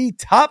AP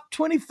top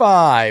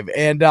 25,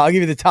 and I'll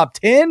give you the top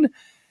 10,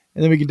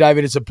 and then we can dive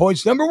into some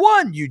points. Number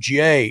 1,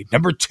 UGA.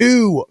 Number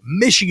 2,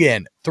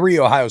 Michigan. 3,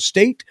 Ohio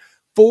State.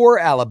 4,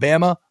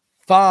 Alabama.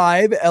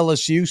 5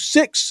 LSU,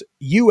 6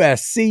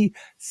 USC,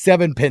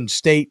 7 Penn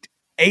State,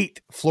 8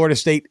 Florida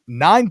State,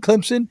 9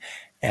 Clemson,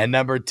 and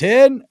number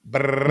 10,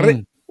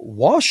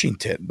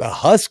 Washington. The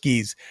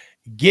Huskies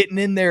getting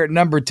in there at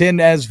number 10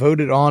 as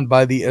voted on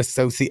by the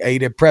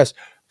Associated Press.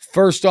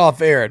 First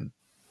off, Aaron,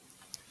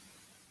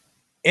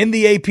 in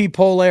the AP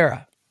poll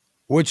era,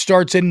 which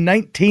starts in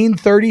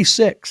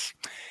 1936,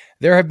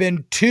 there have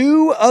been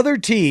 2 other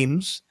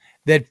teams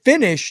that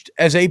finished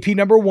as AP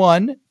number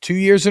 1 2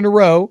 years in a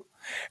row,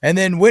 and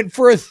then went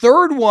for a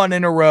third one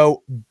in a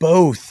row.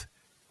 Both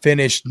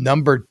finished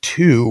number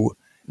 2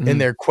 in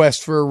their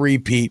quest for a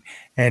repeat.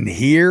 And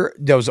here,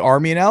 those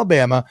Army and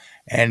Alabama,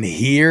 and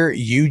here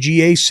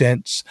UGA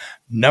since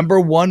number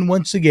 1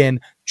 once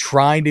again,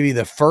 trying to be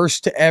the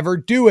first to ever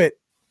do it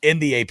in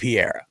the AP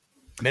era.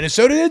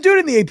 Minnesota didn't do it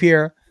in the AP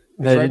era.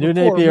 They didn't do it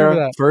in the AP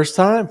era. First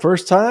time.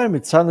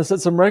 It's time to set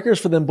some records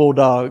for them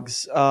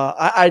Bulldogs.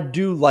 I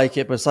do like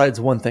it, besides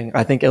one thing.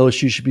 I think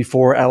LSU should be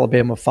 4,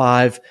 Alabama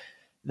 5.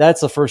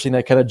 That's the first thing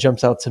that kind of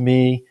jumps out to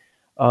me.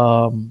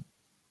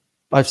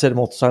 I've said it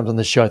multiple times on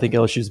this show. I think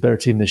LSU is a better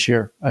team this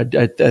year. I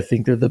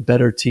think they're the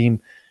better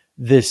team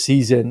this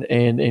season.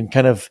 And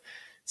kind of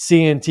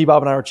seeing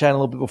T-Bob and I were chatting a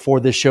little bit before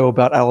this show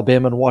about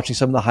Alabama and watching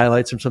some of the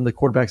highlights from some of the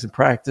quarterbacks in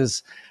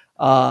practice,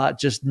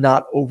 just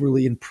not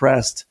overly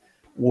impressed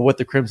with what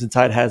the Crimson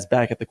Tide has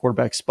back at the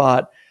quarterback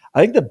spot.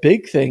 I think the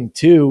big thing,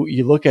 too,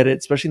 you look at it,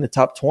 especially in the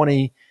top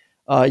 20,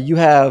 you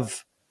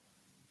have,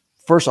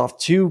 first off,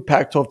 2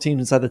 Pac-12 teams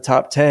inside the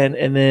top 10,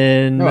 and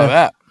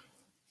then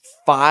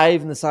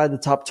 5 inside the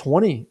top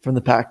 20 from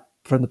the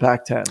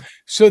Pac-10.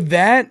 So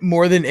that,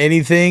 more than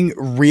anything,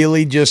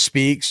 really just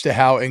speaks to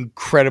how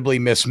incredibly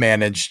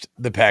mismanaged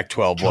the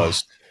Pac-12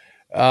 was.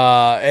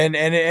 And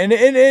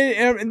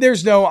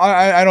there's no,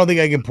 I don't think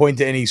I can point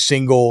to any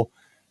single,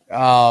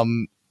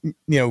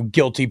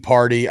 guilty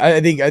party. I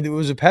think it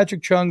was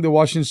Patrick Chung, the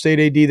Washington State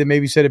AD, that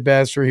maybe said it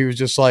best, where he was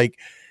just like,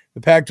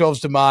 the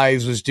Pac-12's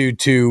demise was due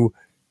to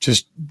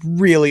just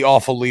really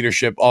awful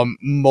leadership on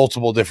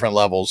multiple different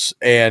levels.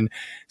 And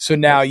so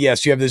now,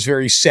 yes, you have this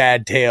very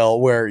sad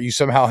tale where you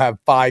somehow have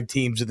 5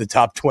 teams in the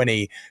top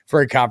 20 for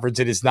a conference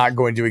that is not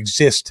going to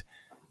exist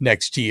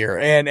next year.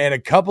 And a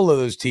couple of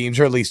those teams,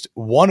 or at least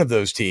one of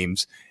those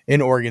teams in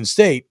Oregon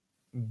State,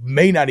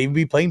 may not even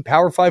be playing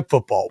Power 5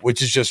 football,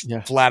 which is just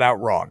flat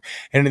out wrong.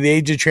 And in the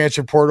age of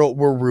transfer portal,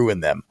 we'll ruin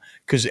them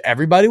because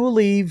everybody will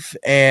leave,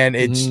 and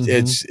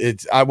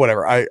it's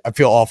whatever. I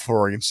feel awful for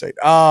Oregon State.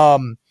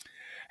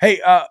 Hey,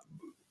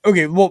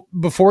 okay, well,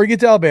 before we get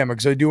to Alabama,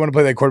 because I do want to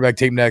play that quarterback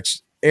tape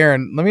next,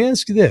 Aaron, let me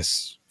ask you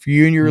this for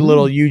you and your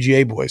little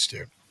UGA boys,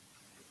 too.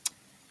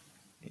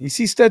 You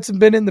see Stetson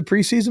Bennett in the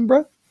preseason,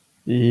 bro?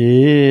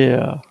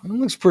 Yeah. He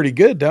looks pretty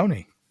good, don't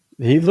he?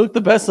 He looked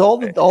the best. All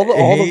the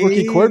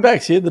rookie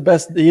quarterbacks. He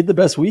had the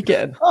best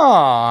weekend.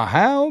 Oh,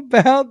 how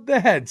about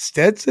that?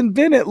 Stetson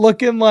Bennett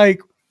looking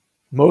like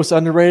most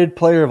underrated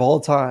player of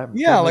all time.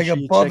 Yeah, like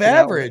above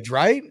average,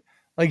 right?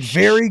 Like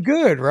very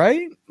good,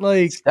 right?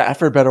 Like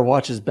Stafford better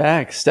watch his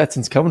back.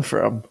 Stetson's coming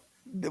for him.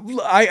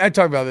 I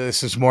talked about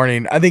this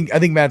morning. I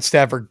think Matt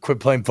Stafford quit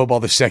playing football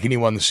the second he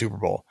won the Super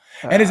Bowl.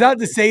 And it's not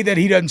to say that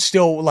he doesn't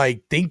still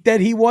like think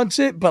that he wants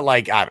it, but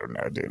like, I don't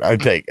know, dude. I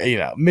think,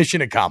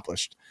 mission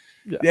accomplished.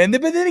 Yeah.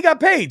 But then he got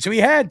paid, so he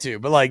had to.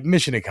 But like,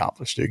 mission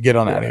accomplished, dude. Get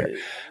on out of here.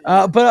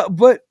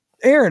 But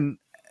Aaron,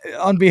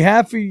 on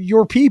behalf of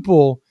your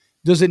people,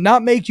 does it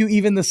not make you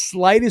even the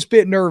slightest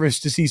bit nervous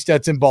to see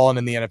Stetson balling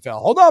in the NFL?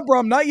 Hold on,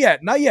 Brum. Not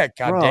yet.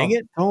 God dang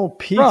it. Oh,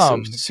 peak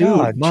so soon.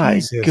 God, my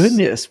Jesus.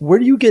 Goodness. Where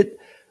do you get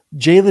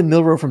Jalen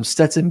Milroe from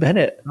Stetson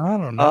Bennett? I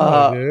don't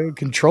know, dude.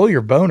 Control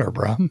your boner,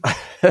 Brum.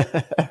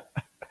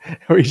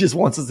 Or he just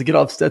wants us to get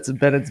off Stetson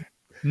Bennett's.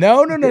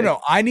 No.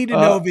 I need to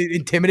know if it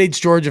intimidates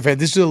Georgia fans.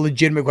 This is a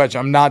legitimate question.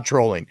 I'm not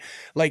trolling.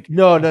 Like,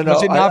 no.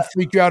 Does it not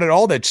freak you out at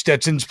all that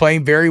Stetson's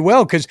playing very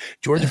well? Because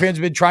Georgia fans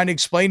have been trying to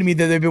explain to me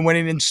that they've been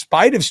winning in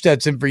spite of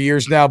Stetson for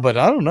years now, but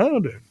I don't know,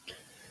 dude.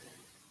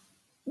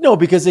 No,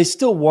 because they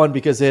still won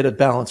because they had a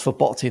balanced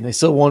football team. They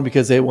still won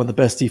because they had one of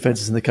the best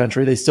defenses in the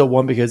country. They still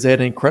won because they had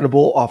an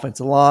incredible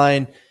offensive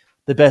line,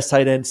 the best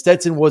tight end.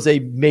 Stetson was a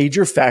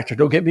major factor.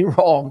 Don't get me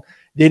wrong.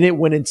 They didn't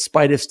win in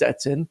spite of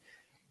Stetson.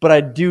 But I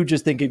do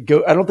just think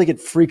I don't think it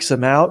freaks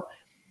them out.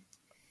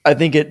 I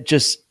think it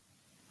just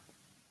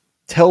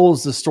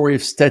tells the story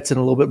of Stetson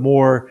a little bit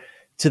more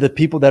to the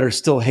people that are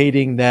still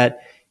hating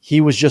that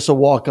he was just a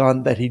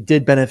walk-on, that he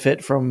did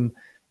benefit from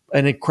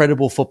an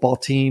incredible football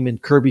team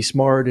and Kirby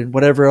Smart and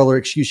whatever other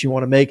excuse you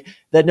want to make,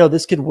 that no,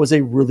 this kid was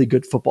a really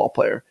good football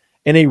player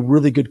and a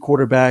really good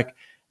quarterback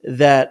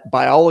that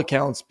by all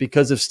accounts,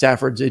 because of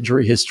Stafford's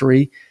injury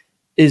history,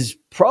 is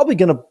probably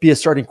going to be a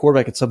starting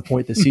quarterback at some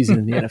point this season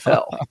in the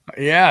NFL.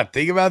 Yeah,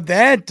 think about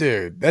that,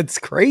 dude. That's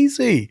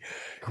crazy.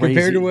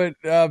 Compared to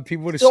what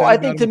people would have said. So I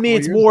think to me,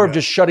 it's more of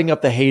just shutting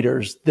up the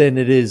haters than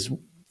it is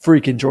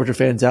freaking Georgia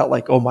fans out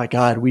like, oh my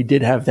God, we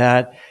did have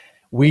that.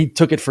 We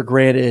took it for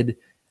granted.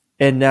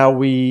 And now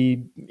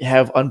we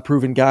have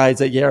unproven guys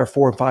that, are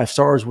 4 and 5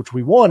 stars, which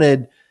we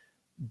wanted.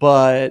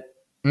 But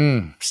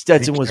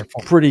Stetson was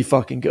pretty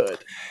fucking good.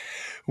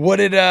 What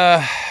did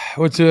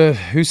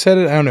who said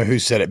it? I don't know who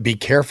said it. Be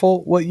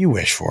careful what you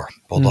wish for,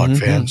 Bulldog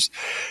fans,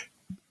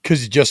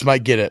 because you just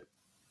might get it.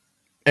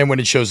 And when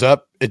it shows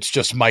up, it's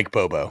just Mike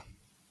Bobo.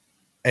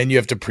 And you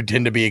have to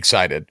pretend to be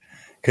excited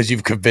because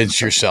you've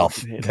convinced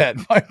yourself that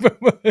Mike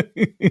Bobo.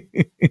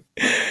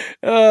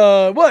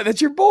 What?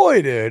 That's your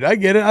boy, dude. I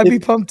get it. I'd be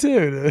pumped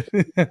too.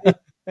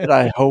 And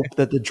I hope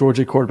that the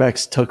Georgia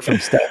quarterbacks took from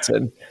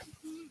Stetson.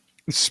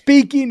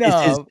 Speaking It's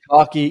of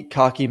his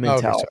cocky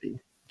mentality.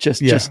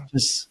 Just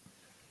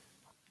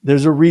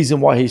there's a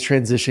reason why he's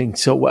transitioning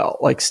so well.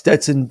 Like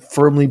Stetson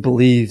firmly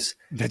believes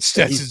that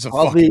Stetson's a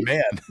fucking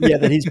man.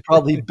 That he's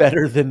probably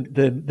better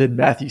than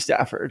Matthew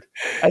Stafford.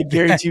 I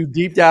guarantee you,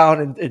 deep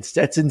down in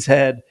Stetson's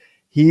head,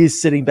 he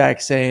is sitting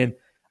back saying,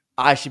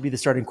 "I should be the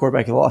starting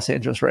quarterback of the Los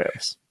Angeles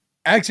Rams."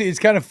 Actually, it's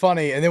kind of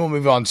funny, and then we'll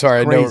move on.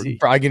 Sorry, Crazy.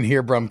 I know I can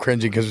hear Brum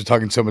cringing because we're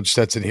talking so much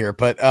Stetson here,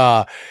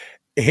 but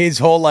his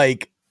whole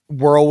like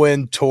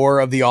whirlwind tour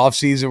of the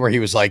offseason where he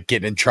was like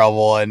getting in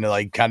trouble and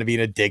like kind of being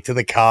a dick to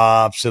the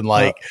cops and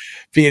like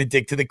being a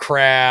dick to the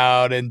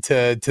crowd and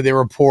to the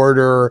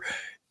reporter.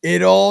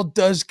 It all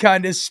does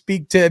kind of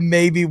speak to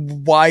maybe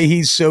why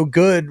he's so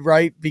good,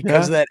 right?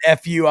 Because of that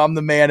F you, I'm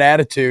the man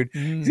attitude.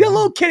 He's got a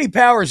little Kenny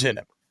Powers in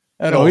him.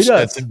 That old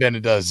Stetson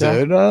Bennett does,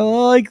 dude. I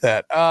like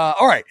that.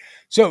 All right.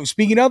 So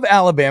speaking of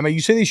Alabama, you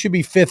say they should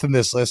be 5th in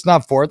this list,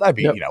 not 4th. I'd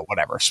be,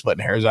 whatever,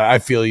 splitting hairs. I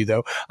feel you,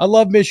 though. I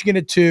love Michigan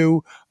at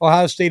 2,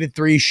 Ohio State at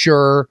 3,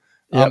 sure.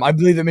 I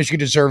believe that Michigan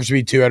deserves to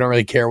be 2. I don't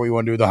really care what you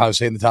want to do with Ohio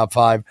State in the top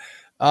 5.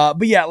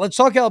 But yeah, let's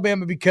talk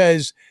Alabama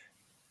because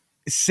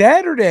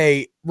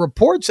Saturday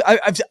reports,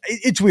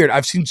 it's weird.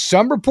 I've seen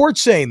some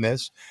reports saying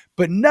this,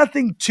 but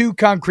nothing too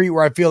concrete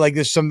where I feel like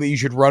this is something that you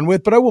should run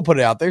with, but I will put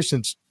it out there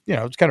since,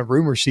 it's kind of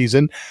rumor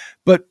season.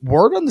 But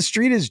word on the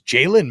street is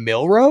Jalen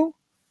Milroe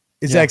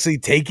is actually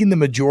taking the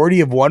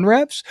majority of 1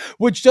 reps,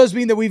 which does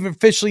mean that we've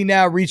officially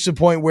now reached the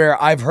point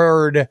where I've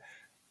heard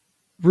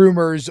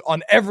rumors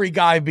on every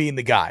guy being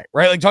the guy,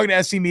 right? Like talking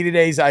to SC Media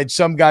Days, I had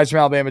some guys from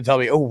Alabama tell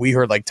me, oh, we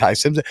heard like Ty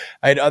Simpson.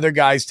 I had other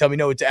guys tell me,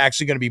 no, it's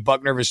actually going to be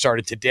Buck Nervous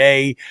started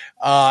today.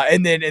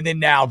 And then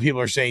now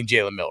people are saying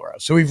Jalen Milroe.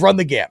 So we've run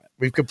the gamut.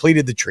 We've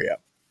completed the trio.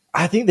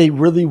 I think they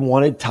really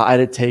wanted Ty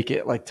to take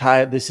it. Like,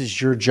 Ty, this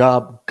is your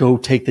job. Go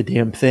take the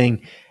damn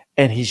thing.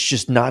 And he's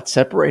just not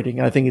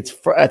separating. I think it's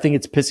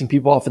pissing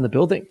people off in the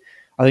building.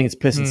 I think it's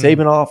pissing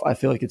Saban off. I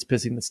feel like it's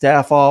pissing the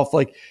staff off.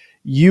 Like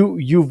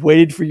you've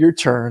waited for your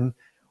turn.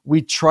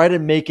 We try to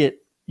make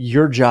it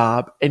your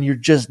job, and you're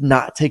just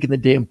not taking the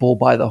damn bull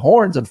by the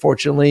horns,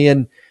 unfortunately.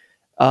 And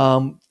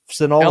so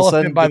then all of a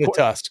sudden, by the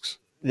tusks,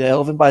 the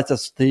elephant by the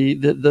tusks,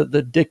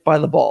 the dick by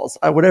the balls,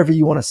 whatever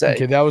you want to say.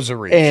 Okay, that was a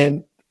reach,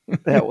 and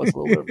that was a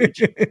little bit of a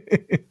reach.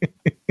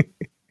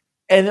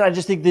 And then I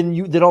just think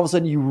then all of a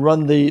sudden you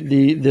run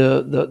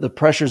the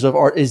pressures of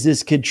is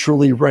this kid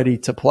truly ready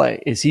to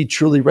play? Is he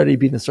truly ready to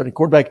be the starting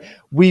quarterback?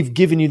 We've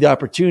given you the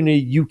opportunity.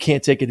 You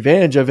can't take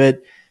advantage of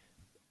it.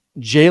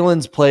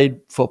 Jalen's played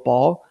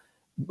football.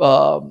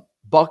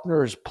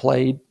 Buckner's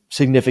played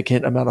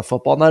significant amount of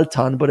football, not a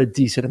ton, but a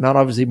decent amount,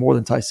 obviously more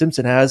than Ty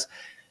Simpson has.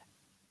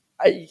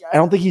 I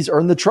don't think he's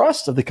earned the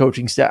trust of the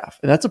coaching staff,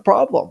 and that's a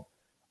problem.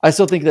 I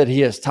still think that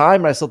he has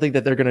time. I still think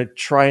that they're going to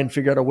try and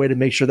figure out a way to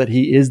make sure that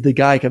he is the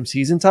guy come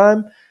season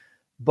time.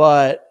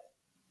 But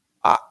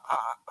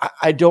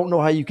I don't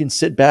know how you can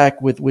sit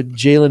back with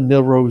Jalen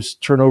Milroe's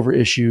turnover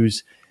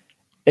issues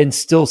and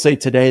still say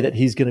today that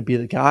he's going to be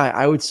the guy.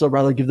 I would still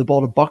rather give the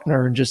ball to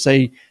Buckner and just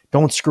say,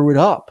 don't screw it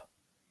up.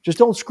 Just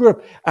don't screw it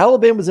up.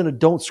 Alabama's in a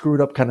don't screw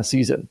it up kind of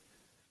season.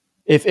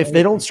 If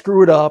they don't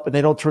screw it up and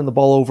they don't turn the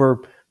ball over,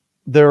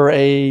 they're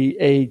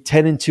a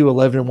 10-2,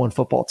 11-1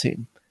 football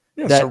team.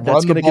 Yeah, so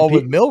run the ball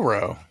with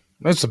Milroe.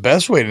 That's the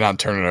best way to not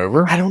turn it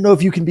over. I don't know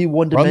if you can be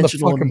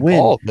one-dimensional and win.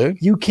 Ball, dude.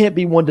 You can't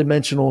be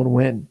one-dimensional and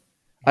win.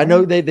 I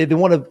know they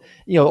want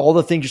to, all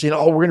the things you're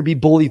saying, we're going to be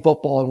bully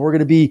football and we're going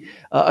to be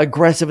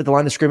aggressive at the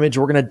line of scrimmage.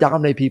 We're going to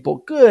dominate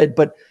people. Good.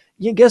 But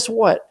guess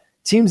what?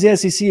 Teams in the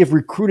SEC have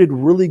recruited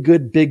really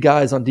good big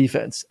guys on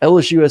defense.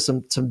 LSU has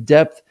some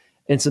depth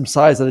and some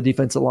size on the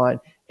defensive line.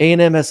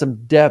 A&M has some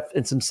depth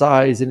and some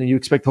size, and you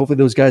expect hopefully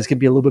those guys can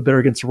be a little bit better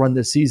against the run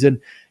this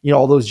season.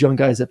 All those young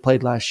guys that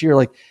played last year.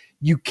 Like,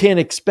 you can't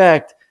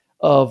expect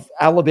of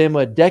Alabama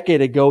a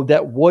decade ago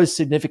that was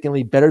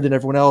significantly better than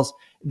everyone else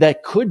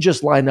that could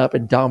just line up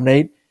and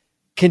dominate,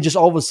 can just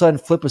all of a sudden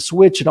flip a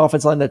switch, an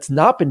offensive line that's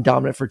not been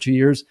dominant for 2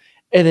 years,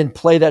 and then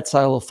play that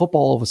style of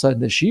football all of a sudden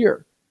this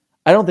year.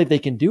 I don't think they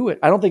can do it.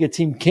 I don't think a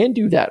team can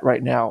do that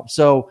right now.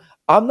 So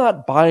I'm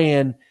not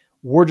buying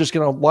we're just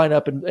going to line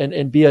up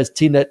and be a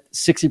team that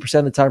 60%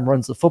 of the time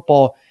runs the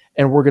football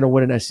and we're going to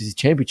win an SEC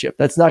championship.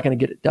 That's not going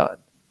to get it done.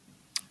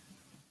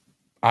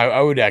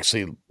 I would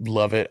actually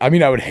love it. I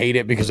mean, I would hate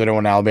it because I don't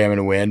want Alabama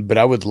to win, but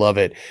I would love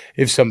it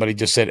if somebody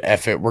just said,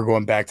 F it, we're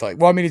going back to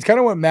it's kind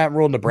of what Matt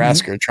Rule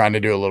Nebraska are trying to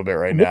do a little bit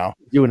right now.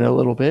 Doing it a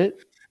little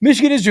bit.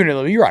 Michigan is doing it a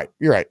little bit.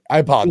 You're right. I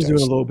apologize. He's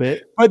doing a little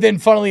bit. But then,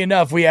 funnily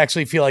enough, we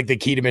actually feel like the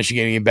key to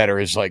Michigan getting better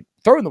is like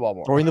throwing the ball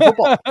more. Throwing the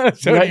football.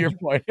 So to your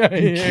point. You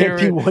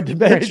can't be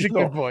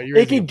one-dimensional. Good point.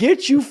 It can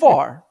get you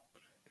far.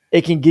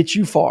 It can get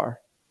you far.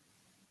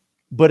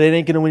 but it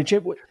ain't going to win a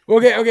championship.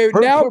 Okay.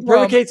 Now,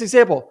 Hurricanes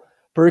example.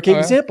 Okay.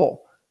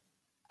 Example.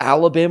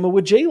 Alabama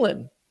with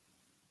Jalen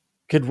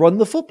could run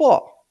the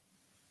football,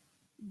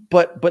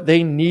 but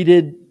they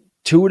needed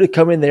Tua to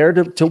come in there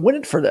to win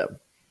it for them.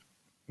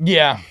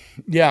 Yeah.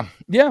 I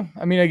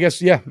mean, I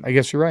guess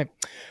you're right.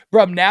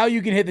 Bro, now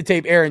you can hit the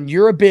tape. Aaron,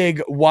 you're a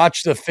big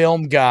watch the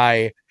film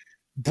guy.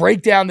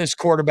 Break down this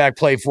quarterback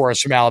play for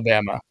us from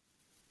Alabama.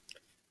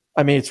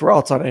 I mean, it's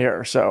routes on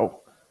air.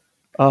 So,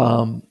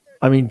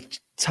 I mean,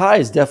 Ty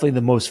is definitely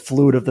the most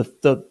fluid of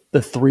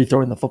the three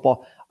throwing the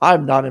football.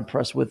 I'm not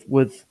impressed with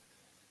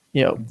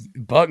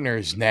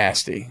Buckner's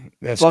nasty.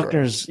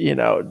 Buckner's,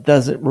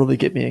 doesn't really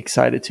get me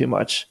excited too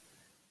much.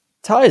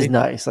 Ty is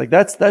nice. Like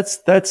that's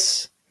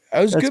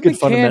good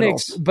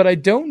mechanics, but I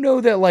don't know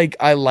that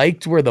I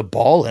liked where the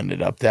ball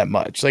ended up that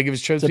much. Like it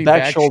was supposed to be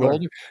back shoulder.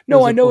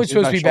 No, I know it's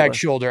supposed to be back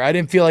shoulder. I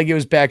didn't feel like it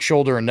was back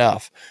shoulder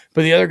enough,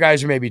 but the other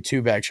guys are maybe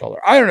too back shoulder.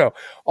 I don't know.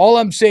 All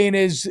I'm saying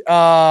is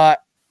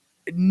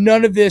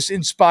none of this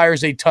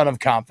inspires a ton of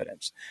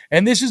confidence.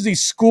 And this is the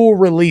school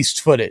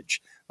released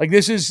footage. Like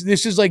this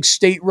is like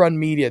state run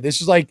media.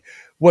 This is like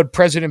what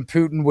President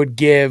Putin would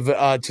give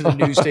to the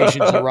news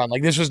stations to run.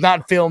 Like this was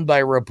not filmed by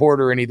a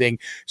reporter or anything.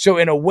 So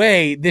in a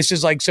way, this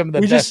is like some of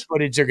the best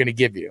footage they're going to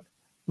give you.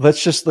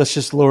 Let's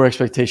just lower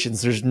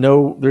expectations. There's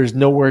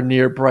nowhere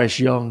near Bryce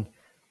Young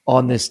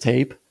on this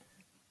tape,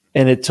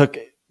 and it took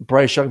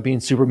Bryce Young being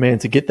Superman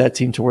to get that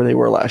team to where they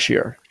were last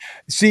year.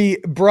 See,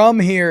 Brum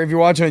here, if you're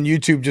watching on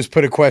YouTube, just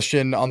put a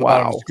question on the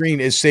bottom of the screen.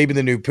 Is Saban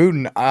the new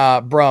Putin?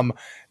 Brum,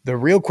 the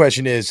real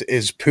question is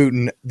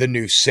Putin the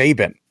new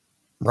Saban,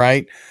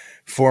 right?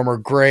 Former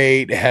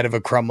great, head of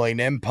a crumbling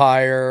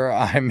empire.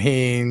 I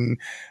mean,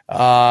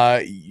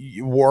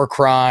 war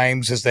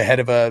crimes as the head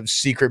of a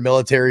secret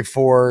military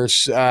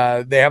force. They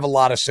have a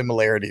lot of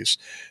similarities.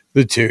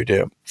 The two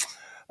do.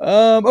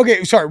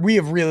 Okay, sorry, we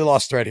have really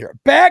lost thread here.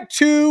 Back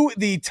to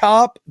the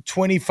top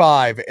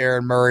 25,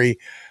 Aaron Murray.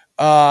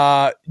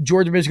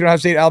 Georgia, Michigan, Ohio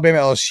State, Alabama,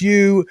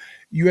 LSU,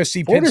 USC,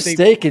 Penn Florida State.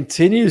 State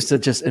continues to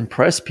just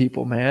impress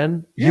people,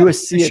 man. Yeah,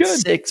 USC at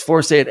 6,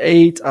 Florida State at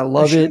 8. I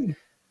love it.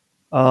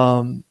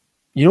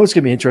 You know what's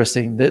going to be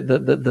interesting?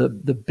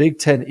 The Big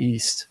Ten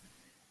East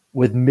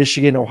with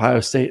Michigan, Ohio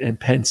State, and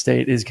Penn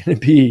State is going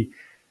to be,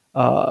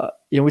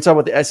 we talk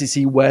about the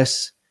SEC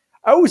West.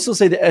 I would still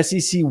say the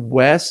SEC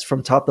West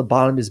from top to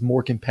bottom is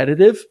more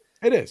competitive.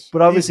 It is.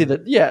 But obviously,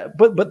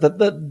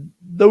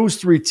 those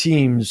three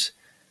teams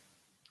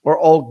are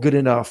all good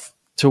enough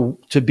to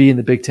be in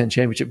the Big Ten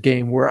championship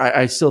game, where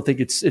I still think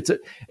it's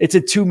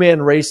a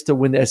two-man race to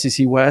win the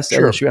SEC West,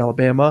 sure. LSU,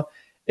 Alabama.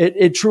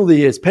 It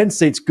truly is. Penn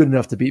State's good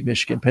enough to beat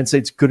Michigan. Penn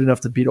State's good enough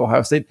to beat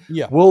Ohio State.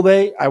 Yeah. Will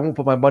they? I won't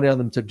put my money on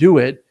them to do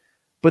it,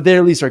 but they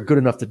at least are good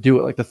enough to do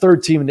it. Like the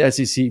third team in the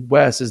SEC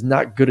West is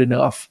not good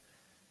enough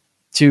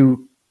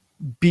to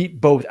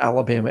beat both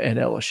Alabama and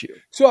LSU.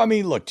 So, I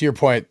mean, look, to your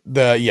point,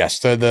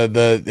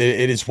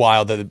 it is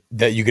wild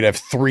that you could have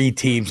three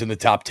teams in the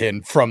top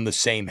 10 from the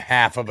same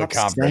half of a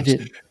conference,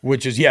 7.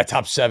 Which is,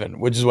 top 7,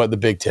 which is what the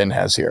Big Ten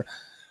has here.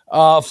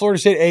 Florida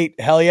State 8.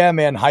 Hell yeah,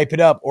 man. Hype it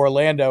up.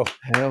 Orlando.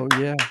 Hell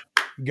yeah.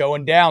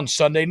 Going down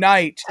Sunday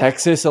night.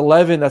 Texas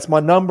 11. That's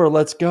my number.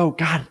 Let's go.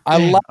 God, I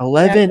love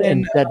 11.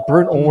 And that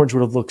burnt orange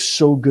would have looked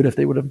so good if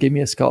they would have given me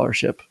a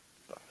scholarship.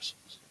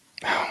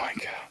 Oh my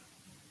God.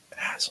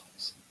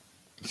 Assholes.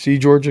 See,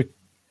 Georgia.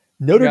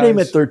 Notre Dame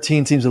at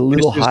 13 seems a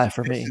little high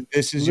for me.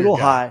 This is a little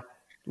high.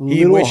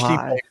 He wished he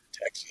played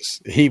for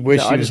Texas. He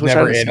wished he was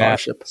never in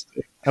scholarship.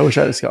 I wish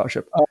I had a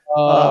scholarship.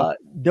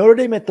 Notre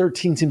Dame at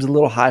 13 seems a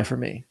little high for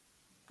me.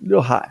 A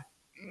little high.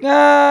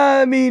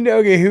 I mean,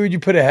 okay, who would you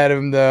put ahead of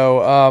him,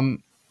 though?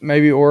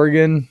 Maybe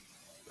Oregon.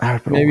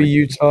 Maybe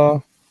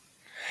Utah.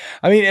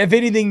 I mean, if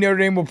anything, Notre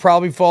Dame will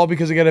probably fall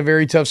because they got a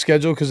very tough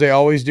schedule, because they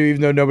always do,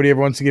 even though nobody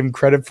ever wants to give them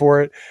credit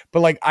for it.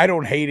 But, I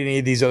don't hate any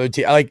of these other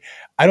teams. I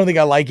don't think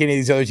I like any of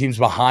these other teams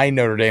behind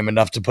Notre Dame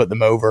enough to put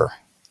them over.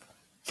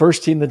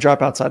 First team to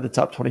drop outside the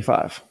top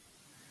 25.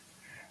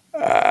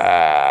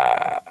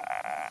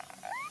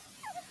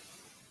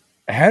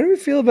 How do we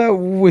feel about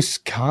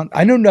Wisconsin?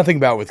 I know nothing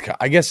about Wisconsin.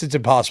 I guess it's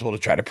impossible to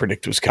try to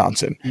predict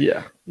Wisconsin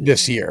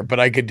this year, but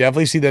I could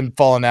definitely see them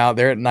falling out.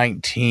 They're at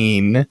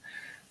 19.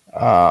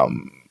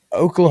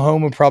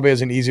 Oklahoma probably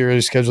has an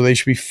easier schedule. They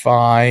should be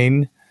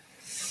fine.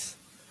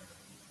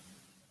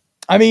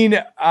 I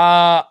mean,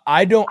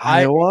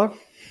 Iowa?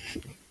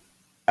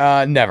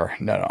 Never.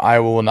 No.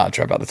 Iowa will not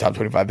drop out the top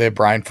 25. They have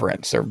Brian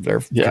Ferentz.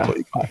 They're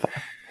completely fine.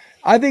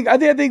 I think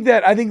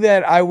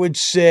that I would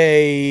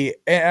say,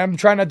 and I'm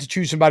trying not to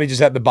choose somebody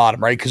just at the bottom,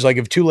 right? Because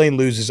if Tulane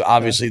loses,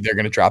 obviously they're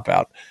going to drop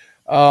out.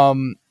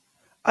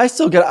 I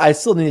still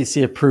need to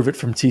see it prove it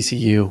from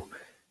TCU.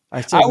 I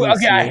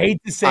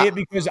hate to say it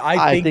because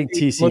I think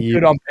TCU look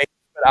good on paper,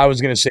 but I was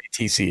going to say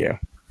TCU.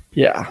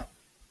 Yeah,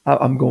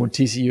 I'm going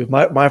TCU.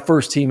 My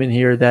first team in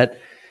here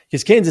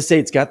because Kansas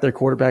State's got their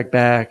quarterback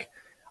back.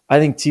 I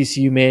think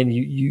TCU, man,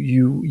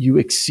 you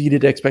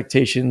exceeded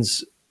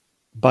expectations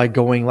by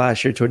going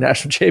last year to a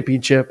national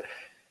championship,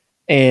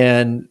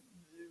 and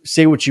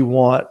say what you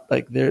want.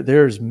 Like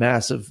there's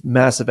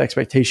massive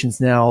expectations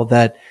now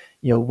that,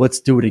 let's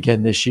do it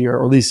again this year,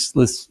 or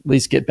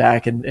let's get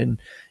back and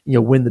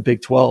win the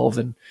Big 12.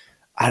 And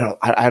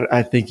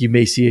I think you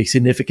may see a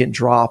significant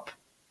drop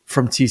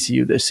from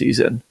TCU this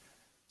season.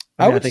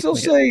 I would still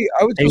say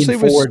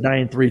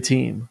 9-3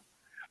 team.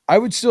 I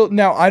would still,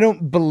 now I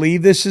don't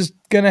believe this is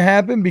going to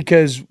happen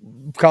because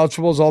college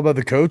football is all about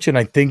the coach. And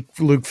I think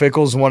Luke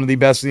Fickell is one of the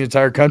best in the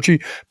entire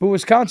country, but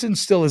Wisconsin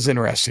still is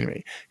interesting to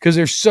me because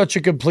they're such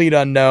a complete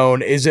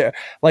unknown. Is it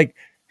like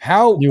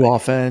how new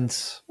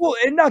offense? Well,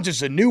 and not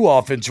just a new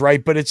offense,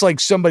 right? But it's like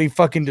somebody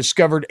fucking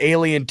discovered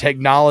alien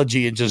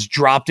technology and just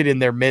dropped it in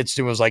their midst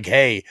and was like,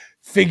 hey,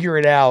 figure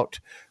it out.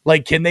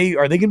 Like, are they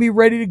going to be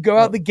ready to go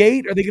out the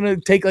gate? Are they going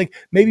to take, like,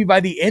 maybe by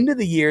the end of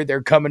the year,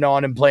 they're coming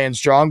on and playing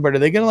strong, but are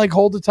they going to, like,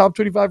 hold the top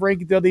 25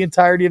 ranking throughout the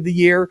entirety of the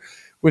year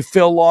with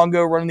Phil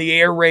Longo running the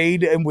air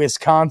raid in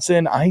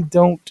Wisconsin? I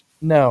don't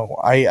know.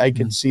 I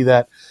can see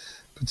that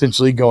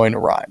potentially going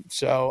awry.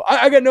 So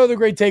I got no other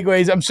great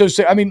takeaways. I'm so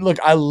sick. I mean, look,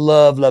 I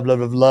love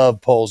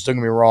polls. Don't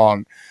get me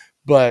wrong.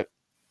 But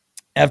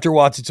after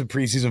watching some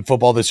preseason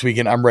football this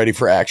weekend, I'm ready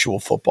for actual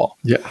football.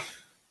 Yeah.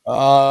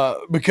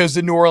 Because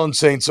the New Orleans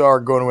Saints are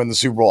going to win the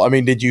Super Bowl. I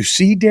mean, did you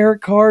see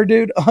Derek Carr,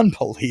 dude?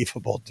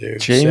 Unbelievable, dude.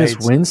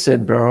 Jameis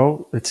Winston,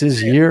 bro. It's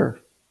his year.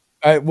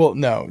 Well,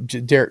 no.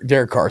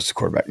 Derek Carr is the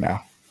quarterback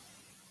now.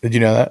 Did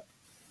you know that?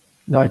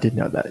 No, I did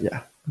know that,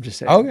 yeah. I'm just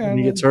saying. Okay. When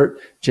he gets hurt,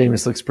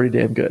 Jameis looks pretty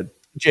damn good.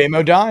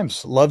 J-Mo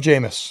Dimes. Love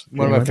Jameis.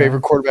 One of my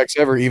favorite quarterbacks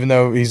ever, even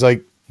though he's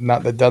like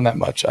not done that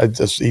much.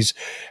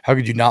 How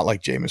could you not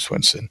like Jameis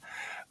Winston?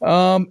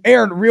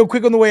 Aaron, real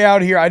quick on the way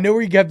out here, I know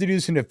where you have to do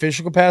this in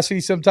official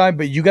capacity sometime,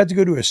 but you got to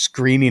go to a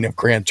screening of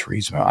Gran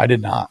Turismo. I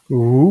did not.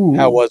 Ooh.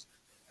 How was it?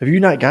 Have you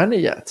not gotten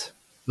it yet?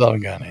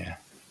 Haven't gotten it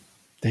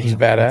yet. Was it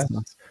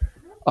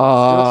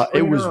badass?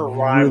 It was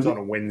arrives on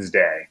a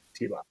Wednesday.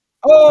 T-Bob.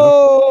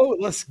 Oh,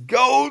 let's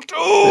go, dude.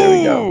 There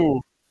we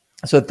go.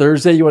 So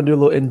Thursday, you want to do a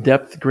little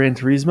in-depth Gran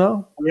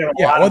Turismo?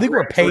 I think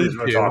we're paid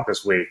to talk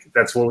this week.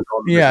 That's what we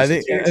call. Yeah, I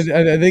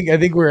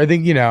think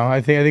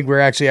we're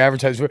actually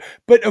advertised for.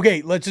 But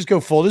okay, let's just go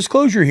full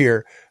disclosure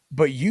here.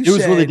 But it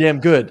was really damn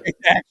good. It's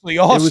actually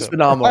awesome. It was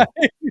phenomenal.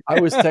 Right?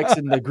 I was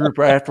texting the group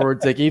right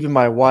afterwards. Like even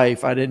my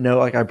wife, I didn't know.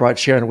 Like I brought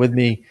Sharon with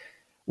me,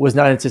 was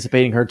not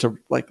anticipating her to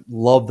like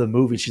love the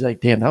movie. She's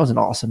like, "Damn, that was an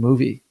awesome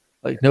movie."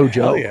 Like no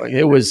joke. Yeah. Like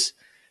it was.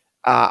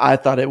 I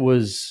thought it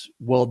was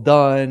well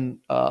done.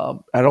 I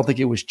don't think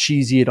it was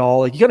cheesy at all.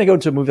 Like you kind of go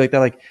into a movie like that.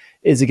 Like,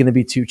 is it going to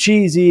be too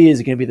cheesy?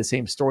 Is it going to be the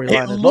same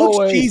storyline? It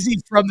looks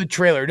cheesy from the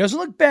trailer. It doesn't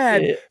look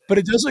bad, but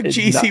it does look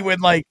cheesy when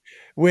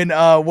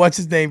what's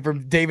his name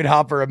from David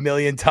Hopper a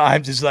million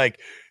times is like,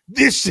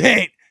 this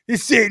ain't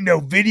no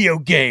video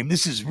game.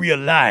 This is real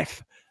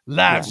life.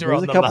 Lives are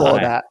on the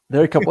line.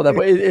 There are a couple of that,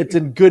 but it's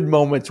in good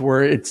moments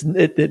where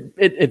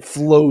it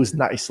flows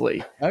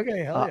nicely.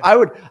 Okay, hell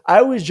yeah. I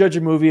always judge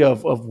a movie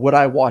of would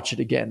I watch it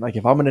again? Like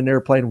if I'm in an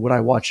airplane, would I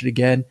watch it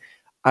again?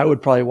 I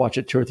would probably watch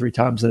it 2 or 3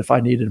 times. And if I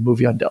needed a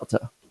movie on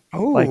Delta,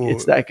 like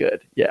it's that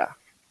good. Yeah.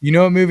 You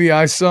know what movie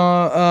I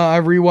saw? I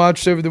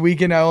rewatched over the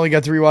weekend. I only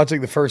got to rewatch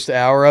like the first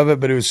hour of it,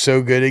 but it was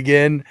so good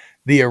again.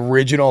 The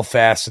original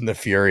Fast and the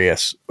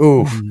Furious.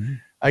 Oof. Mm-hmm.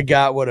 I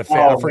got what a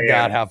fan. I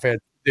forgot how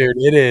fast. Dude,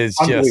 it is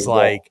just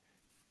like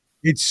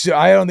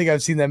I don't think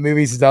I've seen that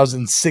movie since I was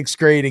in 6th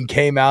grade and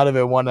came out of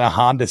it wanting a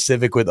Honda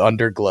Civic with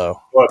underglow.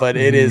 But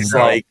it is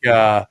like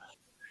the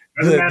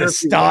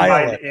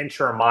style. An inch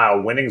or a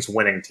mile, winning's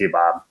winning,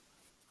 T-Bob.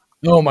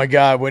 Oh my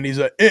God! When he's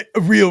like,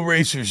 real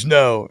racers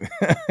know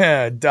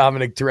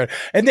Dominic Toretto,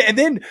 and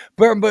then,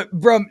 but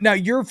now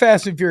you're a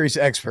Fast and Furious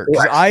expert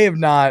because I have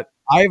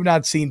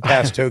not seen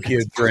past Tokyo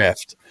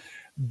Drift,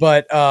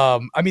 but I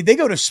mean they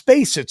go to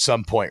space at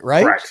some point,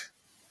 right? Correct.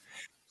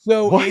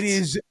 So what? It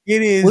is.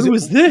 What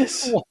was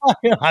this?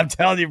 I'm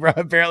telling you, bro.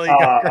 Apparently,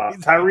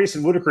 Tyrese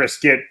and Ludacris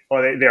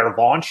they're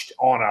launched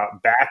on a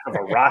back of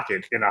a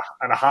rocket in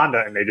a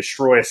Honda, and they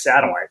destroy a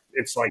satellite.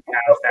 It's like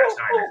Fast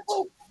 9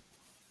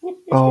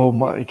 minutes. Oh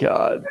my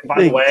God!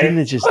 By the way, didn't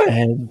it just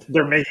end?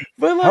 They're making.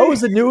 How was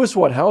the newest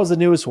one?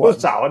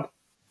 Solid.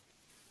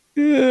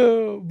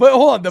 Yeah, but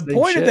hold on. The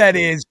point of that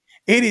is,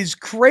 it is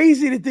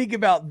crazy to think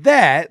about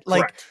that.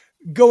 Like. Correct.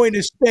 Going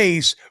to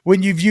space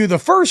when you view the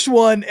first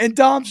one, and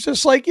Dom's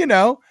just like, he's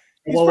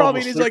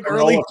probably in his like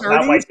early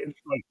 30s.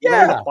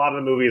 The plot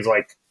of the movie is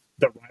like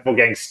the rival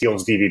gang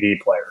steals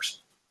DVD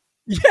players.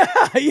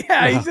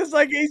 Yeah. He's just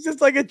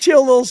like a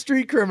chill little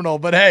street criminal.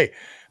 But hey,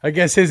 I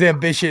guess his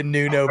ambition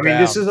knew no bounds. I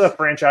mean, this is a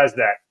franchise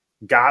that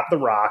got The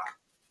Rock,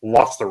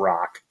 lost The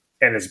Rock,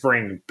 and is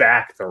bringing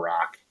back The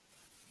Rock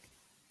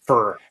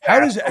for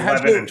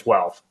 11 and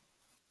 12.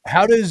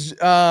 How does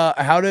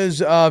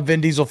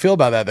Vin Diesel feel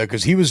about that though?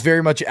 Because he was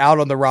very much out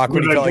on The Rock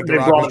when he felt like The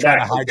Rock was trying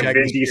to hijack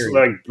Vin Diesel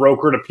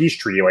brokered a peace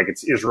treaty like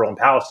it's Israel and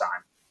Palestine.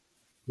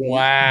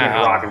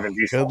 Wow, Rock and Vin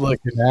Diesel. Good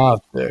looking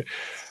out there.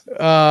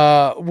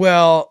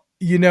 Well,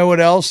 you know what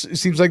else? It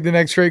seems like the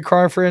next great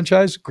car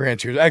franchise, Gran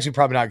Turismo. Actually,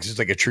 probably not because it's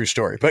like a true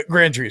story, but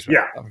Gran Turismo.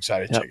 Yeah, I'm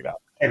excited to check it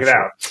out. Check it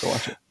out. Go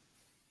watch it.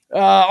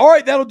 All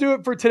right, that'll do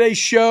it for today's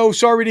show.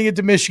 Sorry we didn't get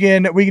to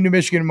Michigan. We can do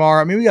Michigan tomorrow.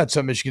 I mean, we got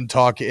some Michigan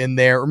talk in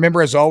there.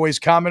 Remember, as always,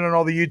 comment on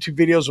all the YouTube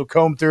videos. We'll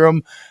comb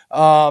through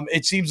them.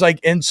 It seems like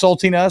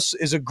insulting us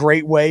is a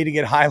great way to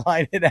get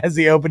highlighted as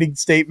the opening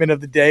statement of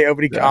the day,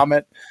 opening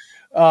comment.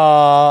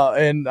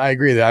 And I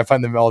agree that I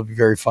find them all to be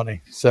very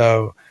funny.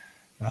 So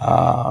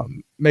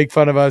make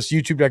fun of us.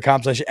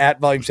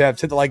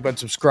 YouTube.com/@VolumeStaps. Hit the like button,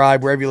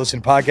 subscribe wherever you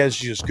listen to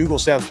podcasts. You just Google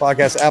Staps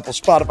Podcast, Apple,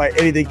 Spotify,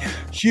 anything.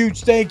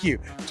 Huge thank you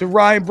to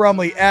Ryan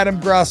Brumley, Adam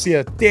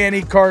Gracia,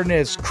 Danny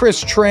Cardenas,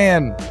 Chris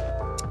Tran,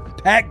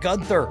 Pat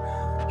Gunther.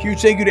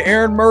 Huge thank you to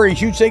Aaron Murray.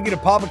 Huge thank you to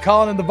Papa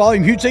Colin and the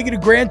Volume. Huge thank you to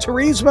Gran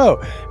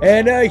Turismo.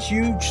 And a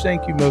huge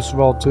thank you most of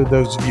all to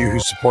those of you who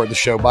support the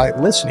show by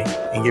listening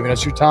and giving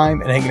us your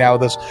time and hanging out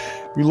with us.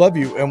 We love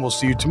you, and we'll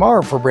see you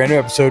tomorrow for a brand new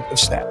episode of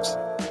Snaps.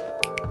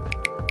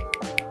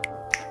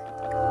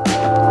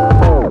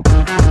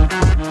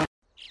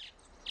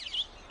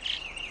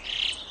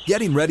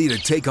 Getting ready to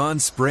take on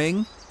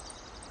spring?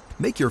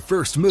 Make your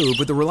first move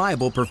with the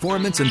reliable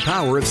performance and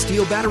power of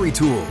Steel battery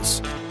tools.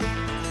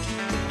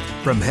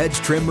 From hedge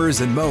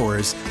trimmers and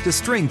mowers to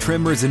string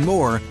trimmers and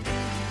more,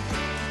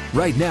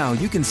 right now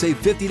you can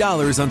save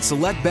 $50 on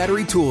select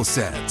battery tool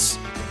sets.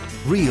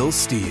 Real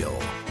Steel.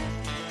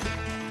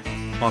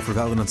 Offer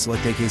valid on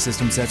select AK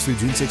system sets through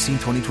June 16,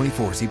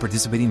 2024. See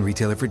participating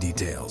retailer for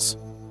details.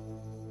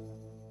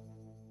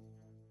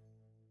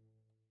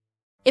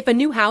 If a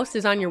new house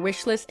is on your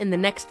wish list in the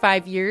next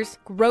 5 years,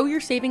 grow your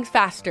savings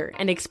faster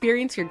and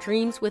experience your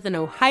dreams with an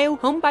Ohio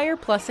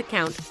Homebuyer Plus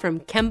account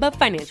from Kemba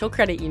Financial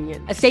Credit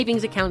Union. A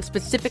savings account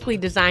specifically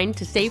designed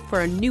to save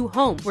for a new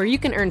home where you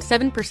can earn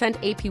 7%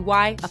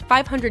 APY, a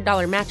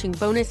 $500 matching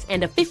bonus,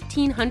 and a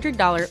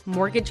 $1,500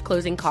 mortgage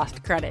closing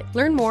cost credit.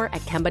 Learn more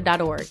at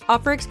Kemba.org.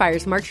 Offer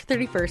expires March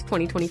 31st,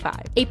 2025.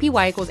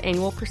 APY equals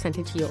annual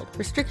percentage yield.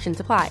 Restrictions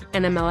apply.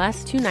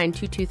 NMLS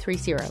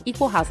 292230.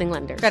 Equal housing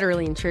lender.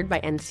 Federally insured by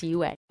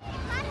NCUA.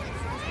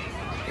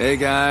 Hey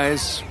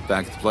guys,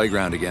 back at the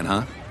playground again,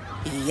 huh?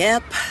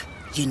 Yep.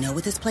 You know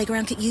what this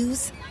playground could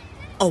use?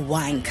 A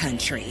wine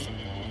country.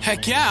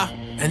 Heck yeah,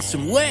 and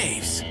some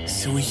waves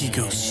so we could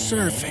go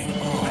surfing.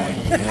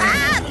 Oh,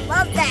 yeah. I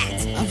love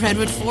that. A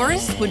redwood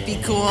forest would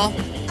be cool.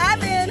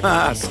 I'm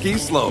in. Ski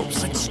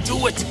slopes. Let's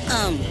do it.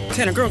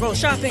 Can a girl go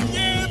shopping?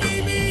 Yeah,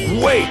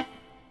 baby. Wait!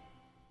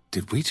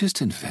 Did we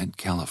just invent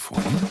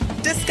California?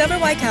 Discover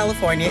why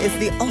California is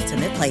the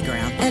ultimate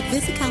playground at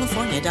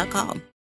visitcalifornia.com.